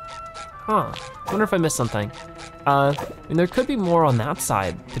 Huh, I wonder if I missed something. I mean, there could be more on that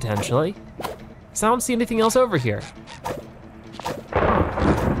side, potentially. So I don't see anything else over here.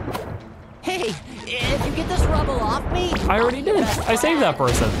 Hey, if you get this rubble off me. I already did. I saved that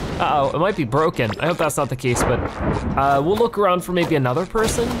person. Uh-oh, it might be broken. I hope that's not the case, but we'll look around for maybe another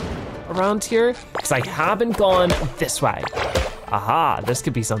person around here, because I haven't gone this way. Aha, this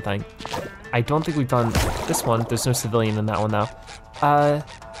could be something. I don't think we've done this one. There's no civilian in that one though.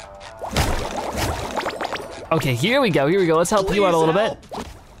 Okay, here we go, Let's help you out a little bit.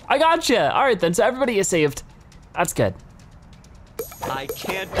 I gotcha. All right then, so everybody is saved. That's good. I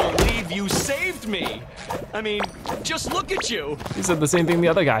can't believe you saved me. I mean, just look at you. He said the same thing the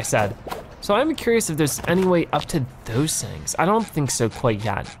other guy said. So I'm curious if there's any way up to those things. I don't think so quite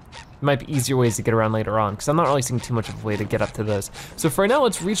yet. Might be easier ways to get around later on, because I'm not really seeing too much of a way to get up to those. So for now,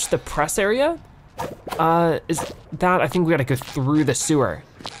 let's reach the press area. Is that, I think we gotta go through the sewer.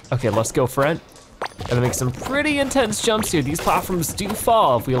 Okay, let's go for it. Gotta make some pretty intense jumps here. These platforms do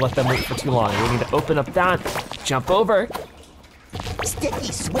fall if we let them wait for too long. We need to open up that, jump over.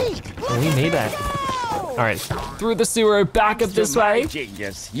 Sticky sweet. And we made it. All right, through the sewer, back up this way.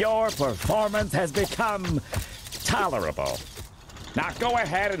 Genius, your performance has become tolerable. Now go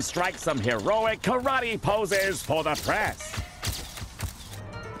ahead and strike some heroic karate poses for the press.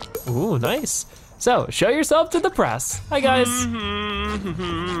 Ooh, nice. So, show yourself to the press. Hi, guys.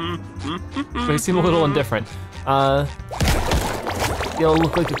 They seem a little indifferent. You'll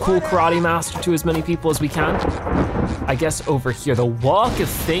look like a cool karate master to as many people as we can. I guess over here, the Walk of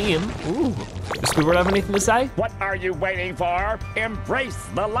Fame. Ooh, does Squidward have anything to say? What are you waiting for? Embrace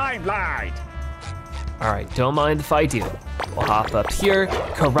the limelight. All right, don't mind if I do. We'll hop up here,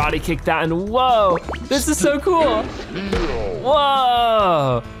 karate kick that, and whoa, this is so cool.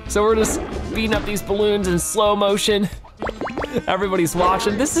 Whoa! So we're just beating up these balloons in slow motion. Everybody's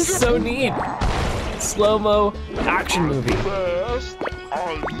watching. This is so neat. Slow-mo action movie.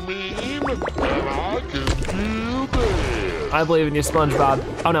 I believe in you, SpongeBob.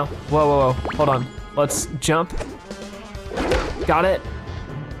 Oh no, whoa, hold on. Let's jump. Got it.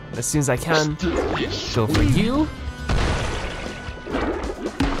 As soon as I can, go for you.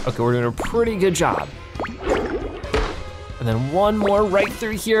 Okay, we're doing a pretty good job. And then one more right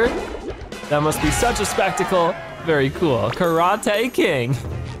through here. That must be such a spectacle. Very cool, Karate King.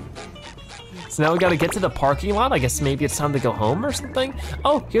 So now we gotta get to the parking lot. I guess maybe it's time to go home or something.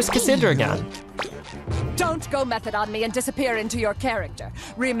 Oh, here's Cassandra again. Don't go method on me and disappear into your character.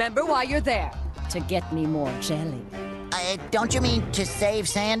 Remember why you're there. To get me more jelly. Don't you mean to save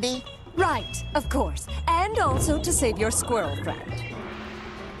Sandy? Right, of course. And also to save your squirrel friend.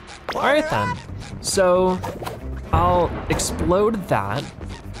 All right then. So I'll explode that.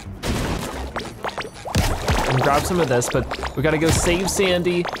 And grab some of this, but we gotta go save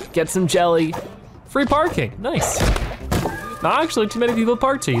Sandy, get some jelly. Free parking, nice. Not actually too many people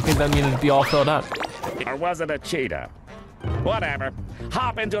parked here. You think that needed to be all filled up. Or was it a cheetah? Whatever.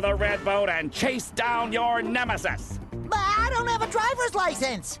 Hop into the red boat and chase down your nemesis. But I don't have a driver's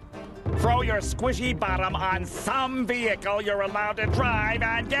license. Throw your squishy bottom on some vehicle you're allowed to drive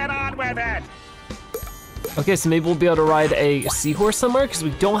and get on with it. Okay, so maybe we'll be able to ride a seahorse somewhere because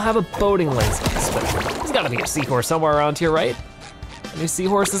we don't have a boating license. But there's gotta be a seahorse somewhere around here, right? Any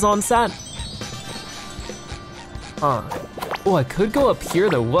seahorses on set? Huh. Oh, I could go up here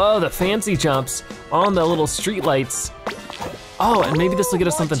though. Whoa, the fancy jumps on the little street lights. Oh, and maybe this will get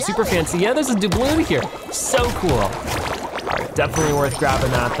us something super fancy. Yeah, there's a doubloon here. So cool. All right, definitely worth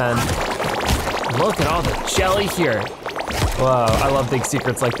grabbing that then. Look at all the jelly here. Whoa, I love big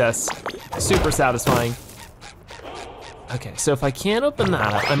secrets like this. Super satisfying. Okay, so if I can't open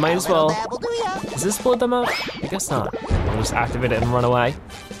that up, I might as well. Does this blow them up? I guess not. I'll just activate it and run away.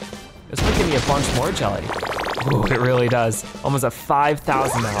 This might give me a bunch more jelly. Ooh, it really does. Almost at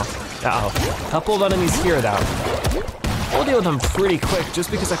 5,000 now. Uh-oh, a couple of enemies here though. We'll deal with them pretty quick just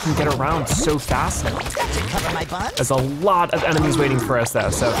because I can get around so fast now. There's a lot of enemies waiting for us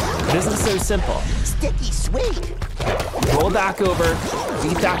though, so it isn't so simple. Sticky sweet. Roll back over,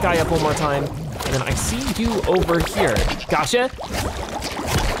 beat that guy up one more time, and then I see you over here. Gotcha?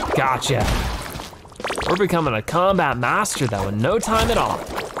 Gotcha. We're becoming a combat master though in no time at all.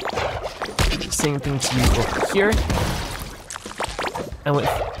 Same thing to you over here. And with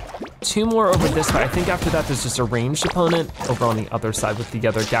 2 more over this way, I think after that there's just a ranged opponent over on the other side with the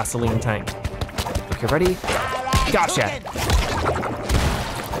other gasoline tank. Okay, ready? Gotcha.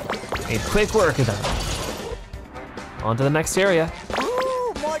 Made quick work of them. On to the next area.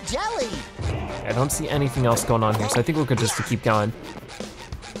 Ooh, more jelly. I don't see anything else going on here, so I think we're good just to keep going.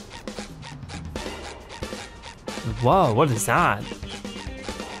 Whoa, what is that?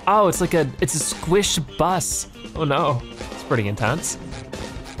 Oh, it's a squish bus. Oh no, it's pretty intense.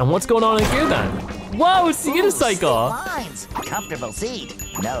 And what's going on in here then? Whoa, it's the unicycle. Lines, comfortable seat,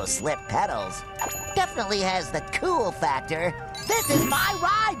 no slip pedals. Definitely has the cool factor. This is my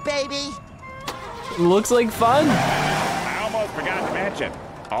ride, baby. Looks like fun. I almost forgot to mention,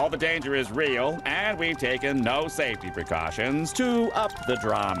 all the danger is real, and we've taken no safety precautions to up the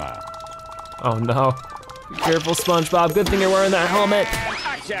drama. Oh no. Be careful, SpongeBob. Good thing you're wearing that helmet.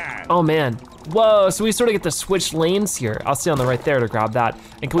 Action! Oh man. Whoa, so we sort of get to switch lanes here. I'll stay on the right there to grab that.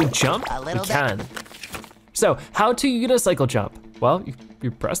 And can we jump? We can. So, how to unicycle jump? Well,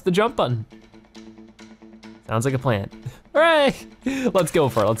 you press the jump button. Sounds like a plan. All right, let's go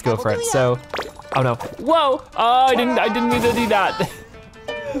for it, let's go for it. So, oh no, whoa! Oh, I didn't need to do that.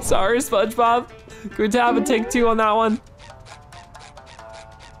 Sorry, SpongeBob. Good to have a take 2 on that one.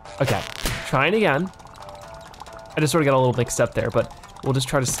 Okay, trying again. I just sort of got a little mixed up there, but we'll just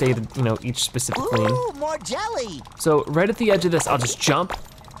try to stay to, each specific lane. Ooh, more jelly. So right at the edge of this, I'll just jump.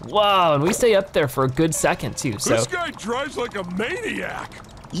 Whoa, and we stay up there for a good second too, so. This guy drives like a maniac.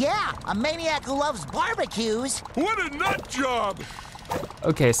 Yeah, a maniac who loves barbecues. What a nut job.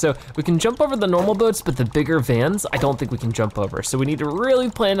 Okay, so we can jump over the normal boats, but the bigger vans, I don't think we can jump over. So we need to really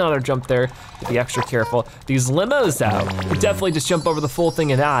plan out our jump there, to be extra careful. These limos though, we definitely just jump over the full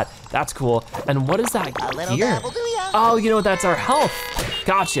thing of that. That's cool. And what is that gear? Oh, you know what, that's our health.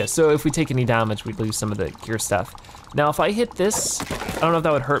 Gotcha, so if we take any damage, we'd lose some of the gear stuff. Now if I hit this, I don't know if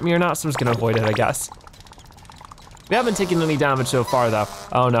that would hurt me or not, so I'm just gonna avoid it, I guess. We haven't taken any damage so far though.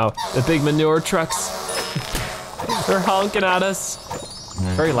 Oh no, the big manure trucks. They're honking at us.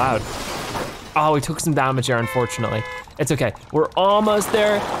 Very loud. Oh, we took some damage there, unfortunately. It's okay, we're almost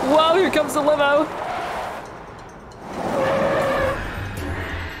there. Whoa, here comes the limo.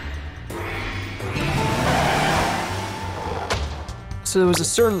 So there was a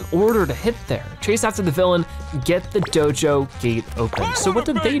certain order to hit there. Chase after the villain, get the dojo gate open. So what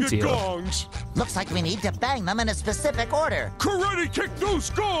did they do? Gongs. Looks like we need to bang them in a specific order. Karate kick those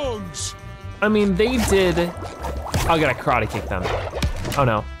gongs. I mean, they did. I gotta karate kick them. Oh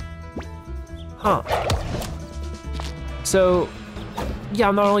no. Huh. So, yeah,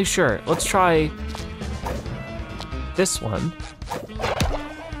 I'm not really sure. Let's try this one.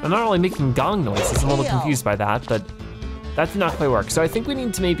 I'm not really making gong noises. I'm a little confused by that, but that did not quite work. So I think we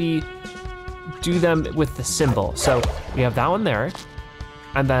need to maybe do them with the symbol. So we have that one there,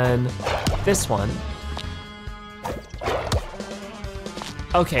 and then this one.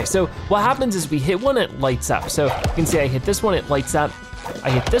 Okay, so what happens is we hit one, it lights up. So you can see I hit this one, it lights up. I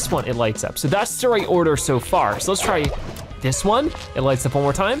hit this one, it lights up. So that's the right order so far. So let's try this one, it lights up one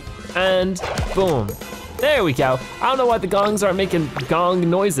more time, and boom. There we go. I don't know why the gongs aren't making gong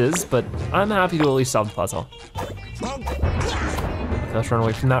noises, but I'm happy to at least solve the puzzle. Let's run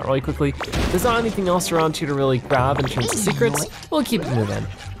away from that really quickly. If there's not anything else around here to really grab in terms of secrets, we'll keep moving.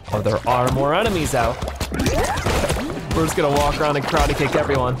 Oh, there are more enemies out. We're just gonna walk around and karate kick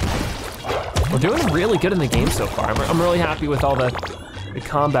everyone. We're doing really good in the game so far. I'm really happy with all the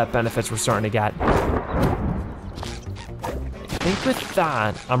combat benefits we're starting to get. I think with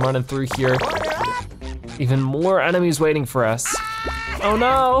that, I'm running through here. Even more enemies waiting for us. Oh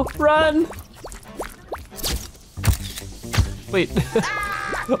no, run! Wait,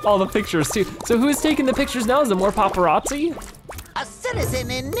 all the pictures too. So who's taking the pictures now? Is it more paparazzi? A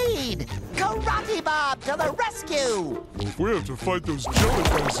citizen in need! Karate Bob to the rescue! If we have to fight those jelly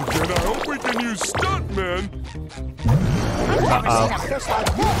guys again, I hope we can use stuntmen.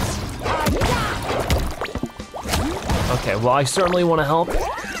 Okay, well I certainly want to help.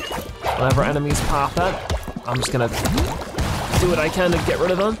 Whenever enemies pop up, I'm just gonna do what I can to get rid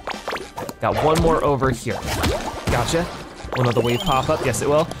of them. Got one more over here. Gotcha. Will another wave pop up? Yes, it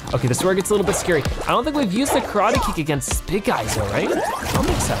will. Okay, this is where it gets a little bit scary. I don't think we've used the karate kick against big guys though, right? I don't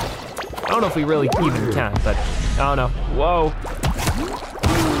think so. I don't know if we really even can, but I don't know. Whoa.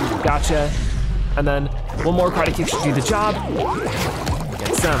 Gotcha. And then one more karate kick should do the job.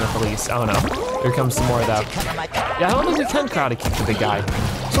 Against them at least, I don't know. Here comes some more though. Yeah, I don't think we can karate kick the big guy.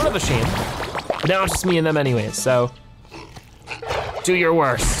 Sort of a shame. But now it's just me and them anyways, so. Do your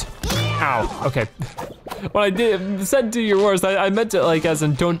worst. Ow, okay. When I said do your worst, I meant it like as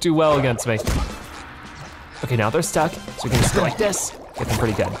in don't do well against me. Okay, now they're stuck, so we can just go like this, get them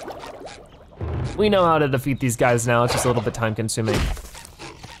pretty good. We know how to defeat these guys now, it's just a little bit time consuming.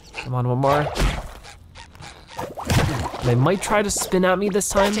 Come on, one more. They might try to spin at me this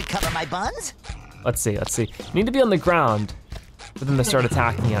time. That should cover my buns. Let's see. Need to be on the ground for them to start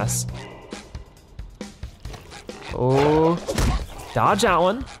attacking us. Oh, dodge that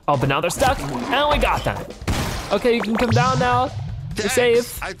one. Oh, but now they're stuck, and we got them. Okay, you can come down now. You're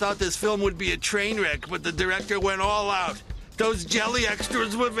safe. I thought this film would be a train wreck, but the director went all out. Those jelly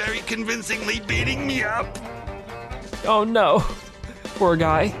extras were very convincingly beating me up. Oh no, poor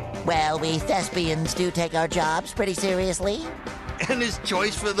guy. Well, we thespians do take our jobs pretty seriously. And his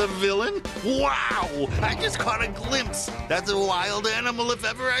choice for the villain? Wow! I just caught a glimpse. That's a wild animal if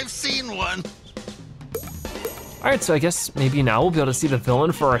ever I've seen one. All right, so I guess maybe now we'll be able to see the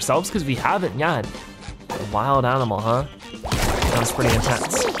villain for ourselves because we haven't yet. A wild animal, huh? Sounds pretty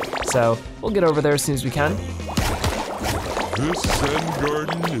intense. So we'll get over there as soon as we can. This Zen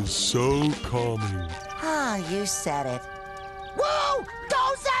garden is so calming. Ah, you said it. Whoa!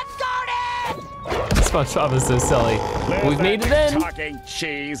 Go Zen garden! SpongeBob is so silly. We've made it in. Talking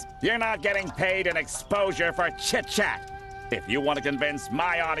cheese. You're not getting paid an exposure for chit-chat. If you want to convince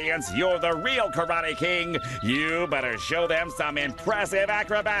my audience you're the real Karate King, you better show them some impressive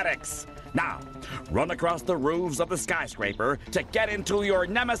acrobatics. Now, run across the roofs of the skyscraper to get into your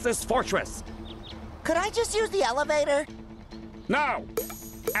nemesis fortress. Could I just use the elevator? No.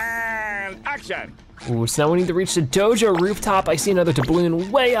 And action. Ooh, so now we need to reach the dojo rooftop. I see another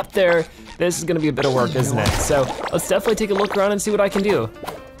doubloon way up there. This is gonna be a bit of work, isn't it? So let's definitely take a look around and see what I can do.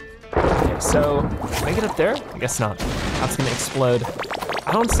 Okay, so can I get up there? I guess not. That's gonna explode.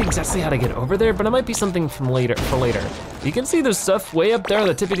 I don't see exactly how to get over there, but it might be something from later. You can see there's stuff way up there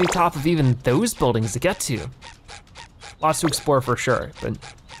at the tippity top of even those buildings to get to. Lots to explore for sure, but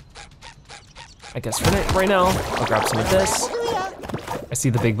I guess for right now, I'll grab some of this. I see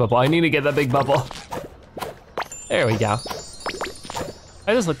the big bubble. I need to get that big bubble. There we go.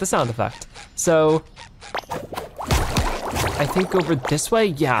 I just like the sound effect. So, I think over this way,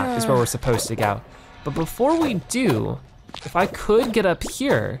 yeah, is where we're supposed to go. But before we do, if I could get up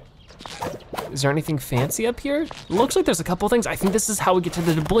here, is there anything fancy up here? Looks like there's a couple things. I think this is how we get to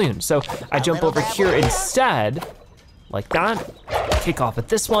the doubloon. So I jump over here instead, like that, kick off at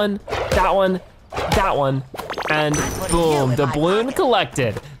this one, that one, and boom, doubloon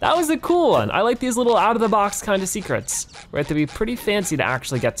collected. That was a cool one. I like these little out of the box kind of secrets. We have to be pretty fancy to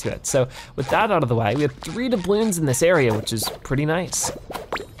actually get to it. So with that out of the way, we have 3 doubloons in this area, which is pretty nice.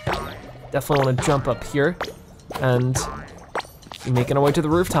 Definitely wanna jump up here and keep making our way to the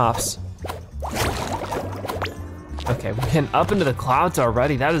rooftops. Okay, we're getting up into the clouds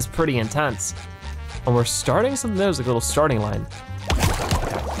already. That is pretty intense. And we're starting something that was like a little starting line.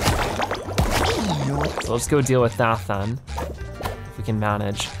 So let's go deal with that then, if we can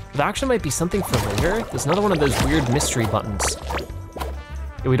manage. There actually might be something for later. There's another one of those weird mystery buttons.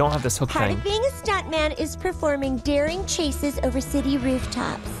 Yeah, we don't have this hook Part thing. of being a stuntman is performing daring chases over city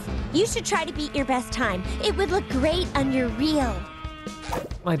rooftops. You should try to beat your best time. It would look great on your reel.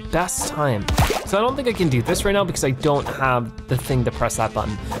 my best time. So I don't think I can do this right now because I don't have the thing to press that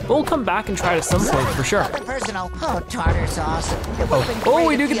button. But we'll come back and try it at some point for sure. Personal. Oh, tartar sauce. Oh,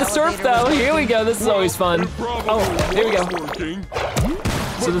 we do get the surf though. Here we go, this is always fun. Oh, here we go.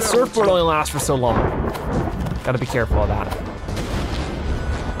 So the surfboard only lasts for so long. Gotta be careful of that.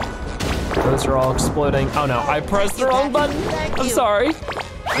 Those are all exploding. Oh no, I pressed the wrong button. I'm sorry.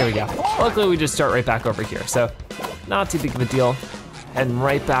 Here we go. Luckily we just start right back over here. So not too big of a deal. Heading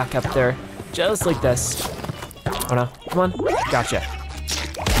right back up there, just like this. Oh no, come on, gotcha.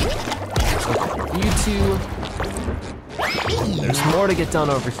 So you two. There's more to get done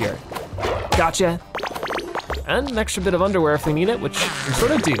over here. Gotcha. And an extra bit of underwear if we need it, which we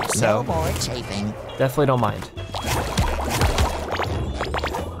sort of do, so definitely don't mind.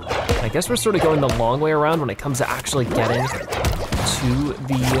 I guess we're sort of going the long way around when it comes to actually getting to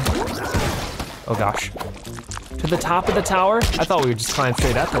the, oh gosh, to the top of the tower. I thought we would just climb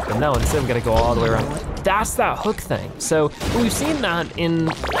straight up it, but no, instead we gotta go all the way around. That's that hook thing. So we've seen that in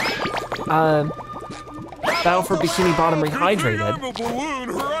Battle for Bikini Bottom Rehydrated. I'm a balloon,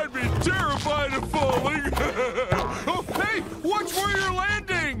 or I'd be terrified of falling. Oh, hey, watch where you're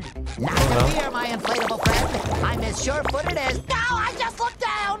landing. Not gonna fear, my inflatable friend. I'm as sure-footed as. No, I just looked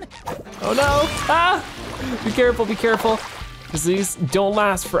down. Oh no! Ah! Be careful, because these don't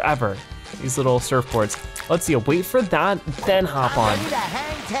last forever. These little surfboards. Let's see. Wait for that, then hop on.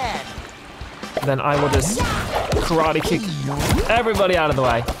 Then I will just karate kick everybody out of the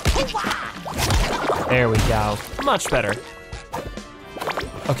way. There we go. Much better.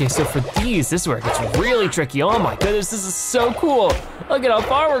 Okay, so for these, this is where it gets really tricky. Oh my goodness, this is so cool. Look at how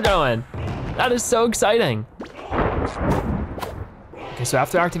far we're going. That is so exciting. Okay, so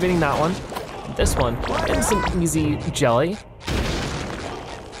after activating that one, this one, getting some easy jelly.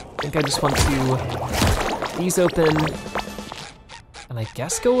 I think I just want to these open, and I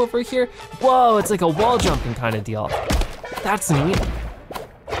guess go over here. Whoa, it's like a wall jumping kind of deal. That's neat.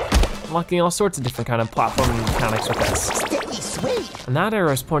 Unlocking all sorts of different kind of platforming mechanics with this. Sticky sweet. And that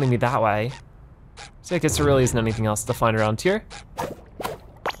arrow is pointing me that way. So I guess there really isn't anything else to find around here.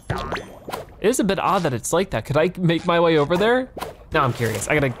 It is a bit odd that it's like that. Could I make my way over there? Now I'm curious.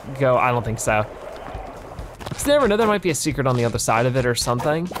 I gotta go. I don't think so. So you never know, there might be a secret on the other side of it or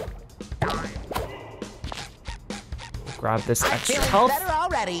something. Grab this extra health. Better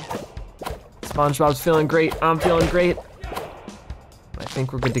already. SpongeBob's feeling great. I'm feeling great. I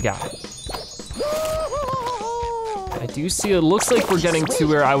think we're good to go. I do see, it looks like we're getting to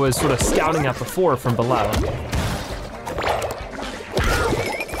where I was sort of scouting at before from below.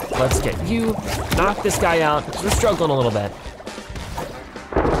 Let's get you, knock this guy out, because we're struggling a little bit.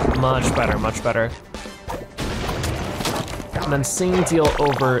 Much better, much better. And then same deal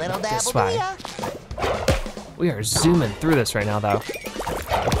over this way. We are zooming through this right now though.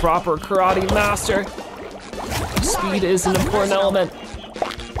 A proper karate master. Speed is an important element.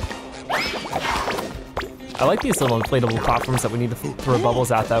 I like these little inflatable platforms that we need to throw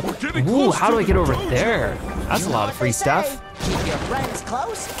bubbles at though. Ooh, how do I get over there? That's a lot of free stuff. Keep your friends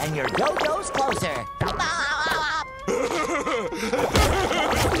close and your dodos closer.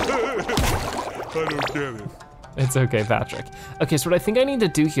 I don't get it. It's okay, Patrick. Okay, so what I think I need to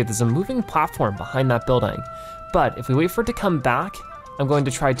do here, there's a moving platform behind that building. But if we wait for it to come back, I'm going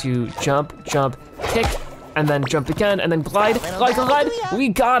to try to jump, kick, and then jump again, and then glide. We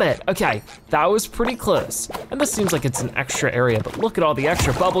got it. Okay, that was pretty close. And this seems like it's an extra area, but look at all the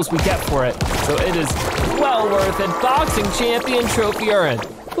extra bubbles we get for it. So it is well worth it. Boxing champion trophy earned.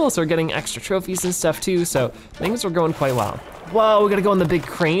 Cool, so we're getting extra trophies and stuff too, so things are going quite well. Whoa, we gotta go on the big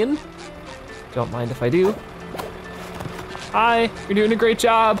crane. Don't mind if I do. Hi, you're doing a great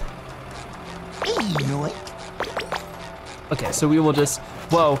job. Okay, so we will just,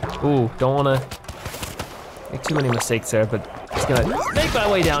 whoa, ooh, don't wanna make too many mistakes there, but just gonna make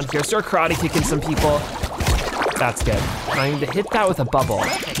my way down here, start karate kicking some people. That's good. I need to hit that with a bubble.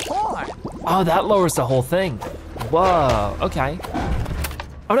 Oh, that lowers the whole thing. Whoa, okay.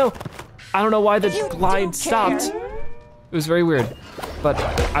 Oh no, I don't know why the glide stopped. It was very weird, but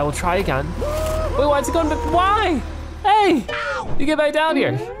I will try again. Wait, why is it going back? Why? Hey, you get back down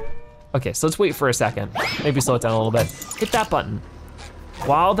here. Okay, so let's wait for a second. Maybe slow it down a little bit. Hit that button.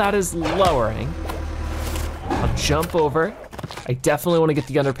 While that is lowering, I'll jump over. I definitely want to get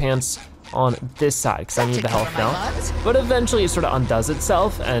the underpants on this side because I need the health now. But eventually it sort of undoes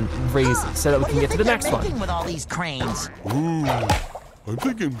itself and raises so that we can get to the next one. With all these cranes? Ooh, I'm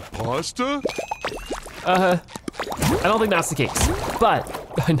thinking pasta? I don't think that's the case,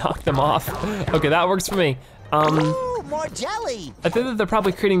 but I knocked them off. Okay, that works for me. Ooh, more jelly. I think that they're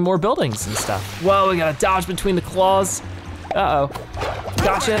probably creating more buildings and stuff. Whoa, we gotta dodge between the claws. Uh-oh.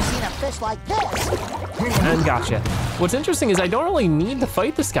 Gotcha. I've never seen a fish like this. And gotcha. What's interesting is I don't really need to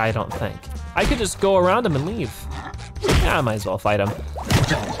fight this guy, I don't think. I could just go around him and leave. Yeah, I might as well fight him.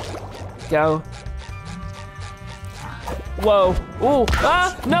 Go. Whoa. Ooh.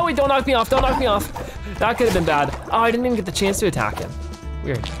 Ah! No, wait, don't knock me off. Don't knock me off. That could have been bad. Oh, I didn't even get the chance to attack him.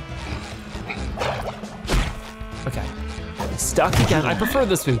 Weird. Okay. Stuck again. I prefer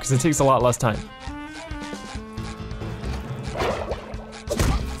this food because it takes a lot less time.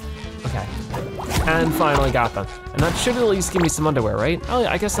 Okay. And finally got them. And that should at least give me some underwear, right? Oh,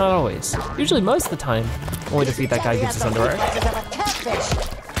 I guess not always. Usually most of the time, when we defeat that guy gives us underwear.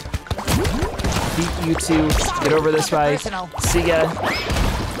 Beat you two, get over this way. See ya.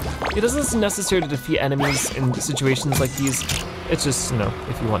 It isn't necessary to defeat enemies in situations like these. It's just, you know,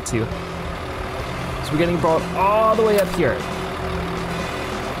 if you want to. So we're getting brought all the way up here.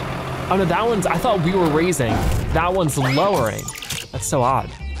 Oh no, that one's, I thought we were raising. That one's lowering. That's so odd.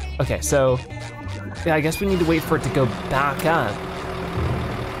 Okay, so, yeah, I guess we need to wait for it to go back up.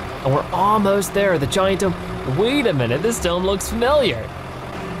 And we're almost there, the giant dome. Wait a minute, this dome looks familiar.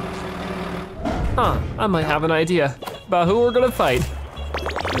 Huh, I might have an idea about who we're gonna fight.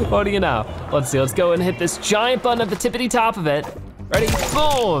 What do you know? Let's see, let's go and hit this giant button at the tippity top of it. Ready,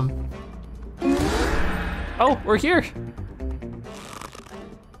 boom. Oh, we're here.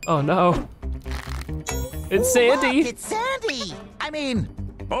 Oh no. It's Sandy. Look, it's Sandy. I mean,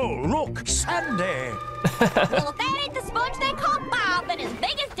 Oh, look, Sandy. Well, if that ain't the sponge they call Bob and his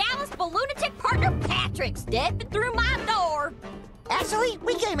biggest Dallas lunatic partner Patrick stepping through my door. actually,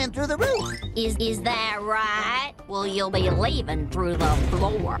 we came in through the roof. Is that right? Well, you'll be leaving through the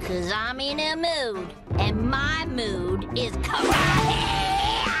floor, cause I'm in a mood, and my mood is karate.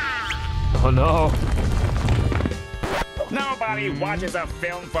 Oh no. Nobody watches a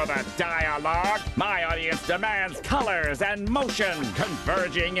film for the dialogue. My audience demands colors and motion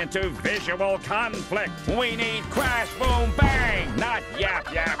converging into visual conflict. We need crash, boom, bang, not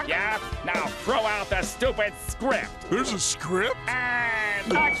yap, yap, yap. Now throw out the stupid script. There's a script?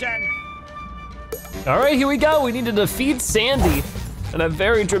 And action. All right, here we go. We need to defeat Sandy in a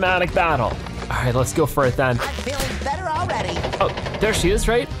very dramatic battle. All right, let's go for it then. I'm feeling better already. Oh, there she is,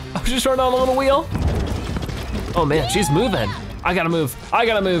 right? Oh, she's running on a little wheel. Oh man, she's moving. I gotta move, I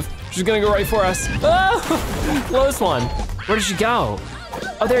gotta move. She's gonna go right for us. Oh, close one. Where did she go?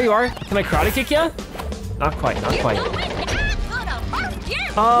 Oh, there you are. Can I karate kick you? Not quite, not quite.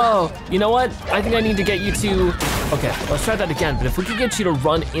 Oh, you know what? I think I need to get you to, okay, let's try that again. But if we could get you to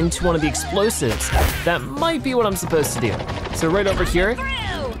run into one of the explosives, that might be what I'm supposed to do. So right over here,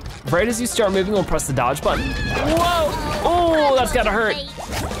 right as you start moving, we'll press the dodge button. Whoa, oh, that's gotta hurt.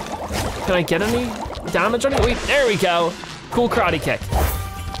 Can I get any damage on it? Wait, there we go. Cool karate kick.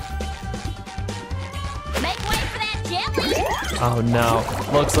 Make way for that jelly. Oh no,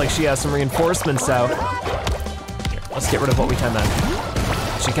 looks like she has some reinforcements though. Here, let's get rid of what we can then.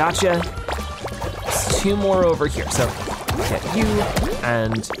 She got you. There's two more over here. So get you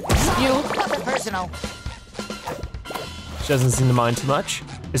and you. Nothing personal. She doesn't seem to mind too much.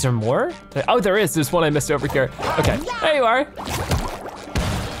 Is there more? Oh, there is. There's one I missed over here. Okay, there you are.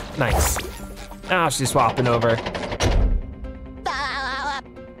 Nice. Now she's swapping over.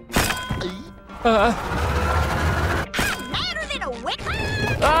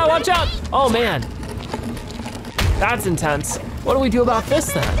 Oh, watch out! Oh man, that's intense. What do we do about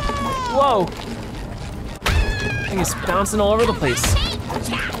this then? Whoa! I think it's bouncing all over the place.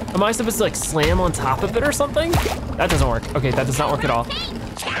 Am I supposed to like slam on top of it or something? That doesn't work. Okay, that does not work at all.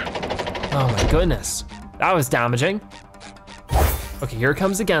 Oh my goodness, that was damaging. Okay, here it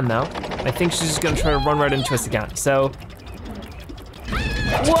comes again though. I think she's just gonna try to run right into us again. So,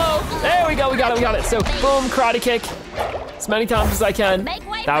 whoa, there we go, we got it, we got it. So, boom, karate kick, as many times as I can.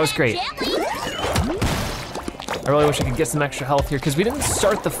 That was great. I really wish I could get some extra health here because we didn't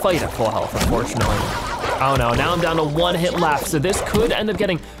start the fight at full health, unfortunately. Oh no, now I'm down to one hit left. So this could end up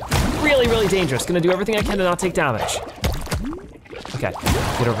getting really, really dangerous. Gonna do everything I can to not take damage. Okay,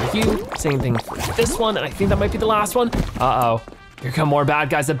 get over you. Same thing for this one, and I think that might be the last one. Uh-oh. Here come more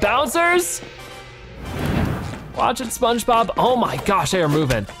bad guys, the bouncers. Watch it, SpongeBob. Oh my gosh, they are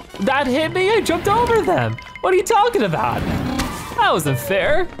moving. That hit me, I jumped over them. What are you talking about? That wasn't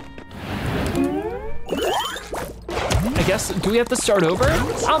fair. I guess, do we have to start over? I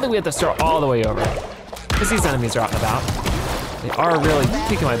don't think we have to start all the way over. Because these enemies are out and about. They are really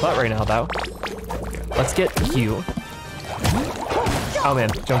kicking my butt right now though. Let's get you. Oh man,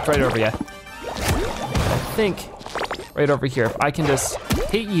 jumped right over you. I think right over here, if I can just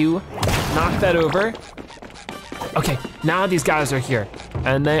hit you, knock that over. Okay, now these guys are here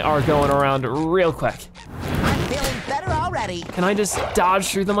and they are going around real quick. I'm feeling better already. ready. Can I just dodge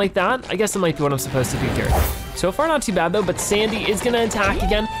through them like that? I guess it might be what I'm supposed to do here. So far, not too bad though, but Sandy is gonna attack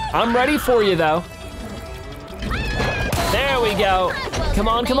again. I'm ready for you though. There we go. Come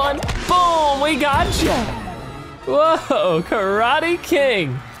on, come on. Boom, we got you. Whoa, Karate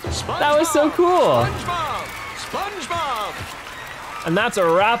King. That was so cool. SpongeBob! SpongeBob! And that's a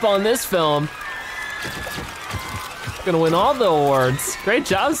wrap on this film. Gonna win all the awards. Great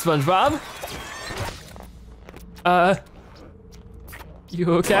job, SpongeBob. You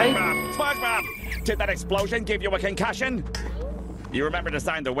okay? SpongeBob! Did that explosion give you a concussion? You remember to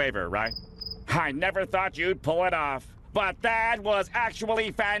sign the waiver, right? I never thought you'd pull it off, but that was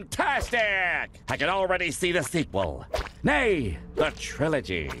actually fantastic! I can already see the sequel. Nay, the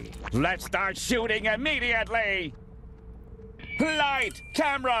trilogy. Let's start shooting immediately! Light,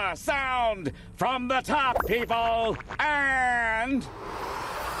 camera, sound, from the top, people, and...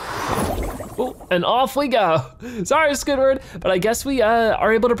 Oh, and off we go. Sorry, Squidward, but I guess we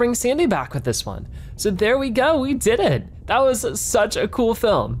are able to bring Sandy back with this one. So there we go, we did it. That was such a cool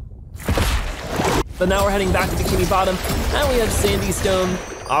film. But now we're heading back to Bikini Bottom, and we have Sandy's dome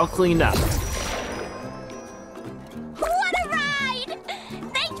all cleaned up. What a ride!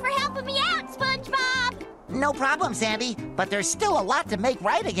 Thanks for helping me out, SpongeBob! No problem, Sandy, but there's still a lot to make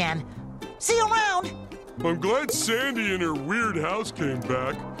right again. See you around. I'm glad Sandy and her weird house came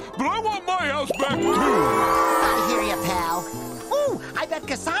back, but I want my house back too. I hear you, pal. Ooh, I bet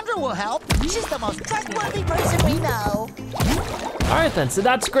Cassandra will help. She's the most trustworthy person we know. All right then, so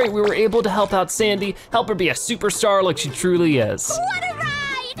that's great. We were able to help out Sandy, help her be a superstar like she truly is. What a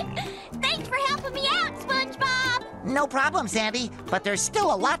ride! Thanks for helping me out, SpongeBob! No problem, Sandy, but there's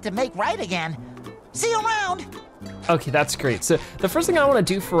still a lot to make right again. See you around. Okay, that's great. So the first thing I wanna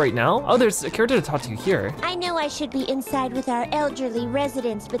do for right now, oh, there's a character to talk to here. I know I should be inside with our elderly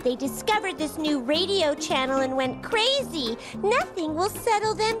residents, but they discovered this new radio channel and went crazy. Nothing will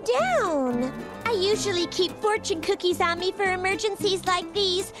settle them down. I usually keep fortune cookies on me for emergencies like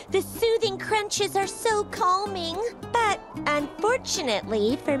these. The soothing crunches are so calming. But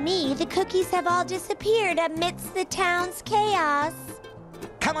unfortunately for me, the cookies have all disappeared amidst the town's chaos.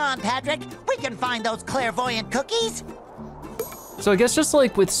 Come on, Patrick. We can find those clairvoyant cookies. So I guess just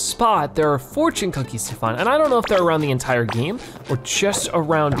like with Spot, there are fortune cookies to find, and I don't know if they're around the entire game or just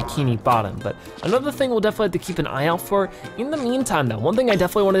around Bikini Bottom, but another thing we'll definitely have to keep an eye out for. In the meantime though, one thing I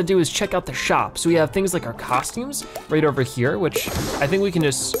definitely wanted to do is check out the shop. So we have things like our costumes right over here, which I think we can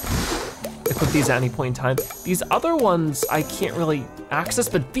just equip these at any point in time. These other ones I can't really access,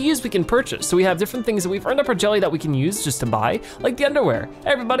 but these we can purchase. So we have different things that we've earned up our jelly that we can use just to buy, like the underwear.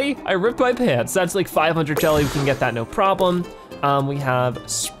 Hey everybody, I ripped my pants. That's like 500 jelly, we can get that no problem. We have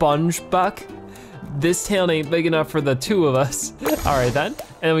SpongeBob. This town ain't big enough for the two of us. All right then, and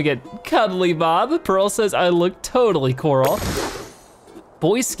then we get Cuddly Bob. Pearl says I look totally coral.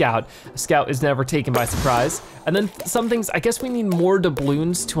 Boy Scout. A scout is never taken by surprise. And then some things, I guess we need more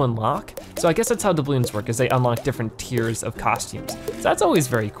doubloons to unlock. So I guess that's how doubloons work, is they unlock different tiers of costumes. So that's always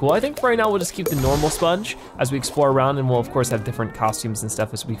very cool. I think for right now we'll just keep the normal Sponge as we explore around, and we'll of course have different costumes and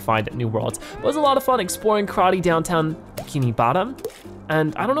stuff as we find at new worlds. But it was a lot of fun exploring Karate Downtown Bikini Bottom.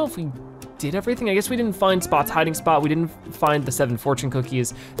 And I don't know if we did everything. I guess we didn't find Spot's hiding spot. We didn't find the 7 fortune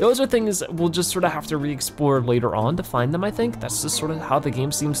cookies. Those are things we'll just sort of have to re-explore later on to find them, I think. That's just sort of how the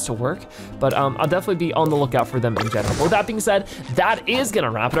game seems to work. But I'll definitely be on the lookout for them in general. But with that being said, that is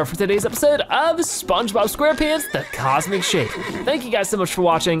gonna wrap it up for today's episode of SpongeBob SquarePants, The Cosmic Shake. Thank you guys so much for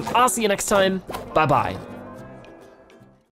watching. I'll see you next time. Bye-bye.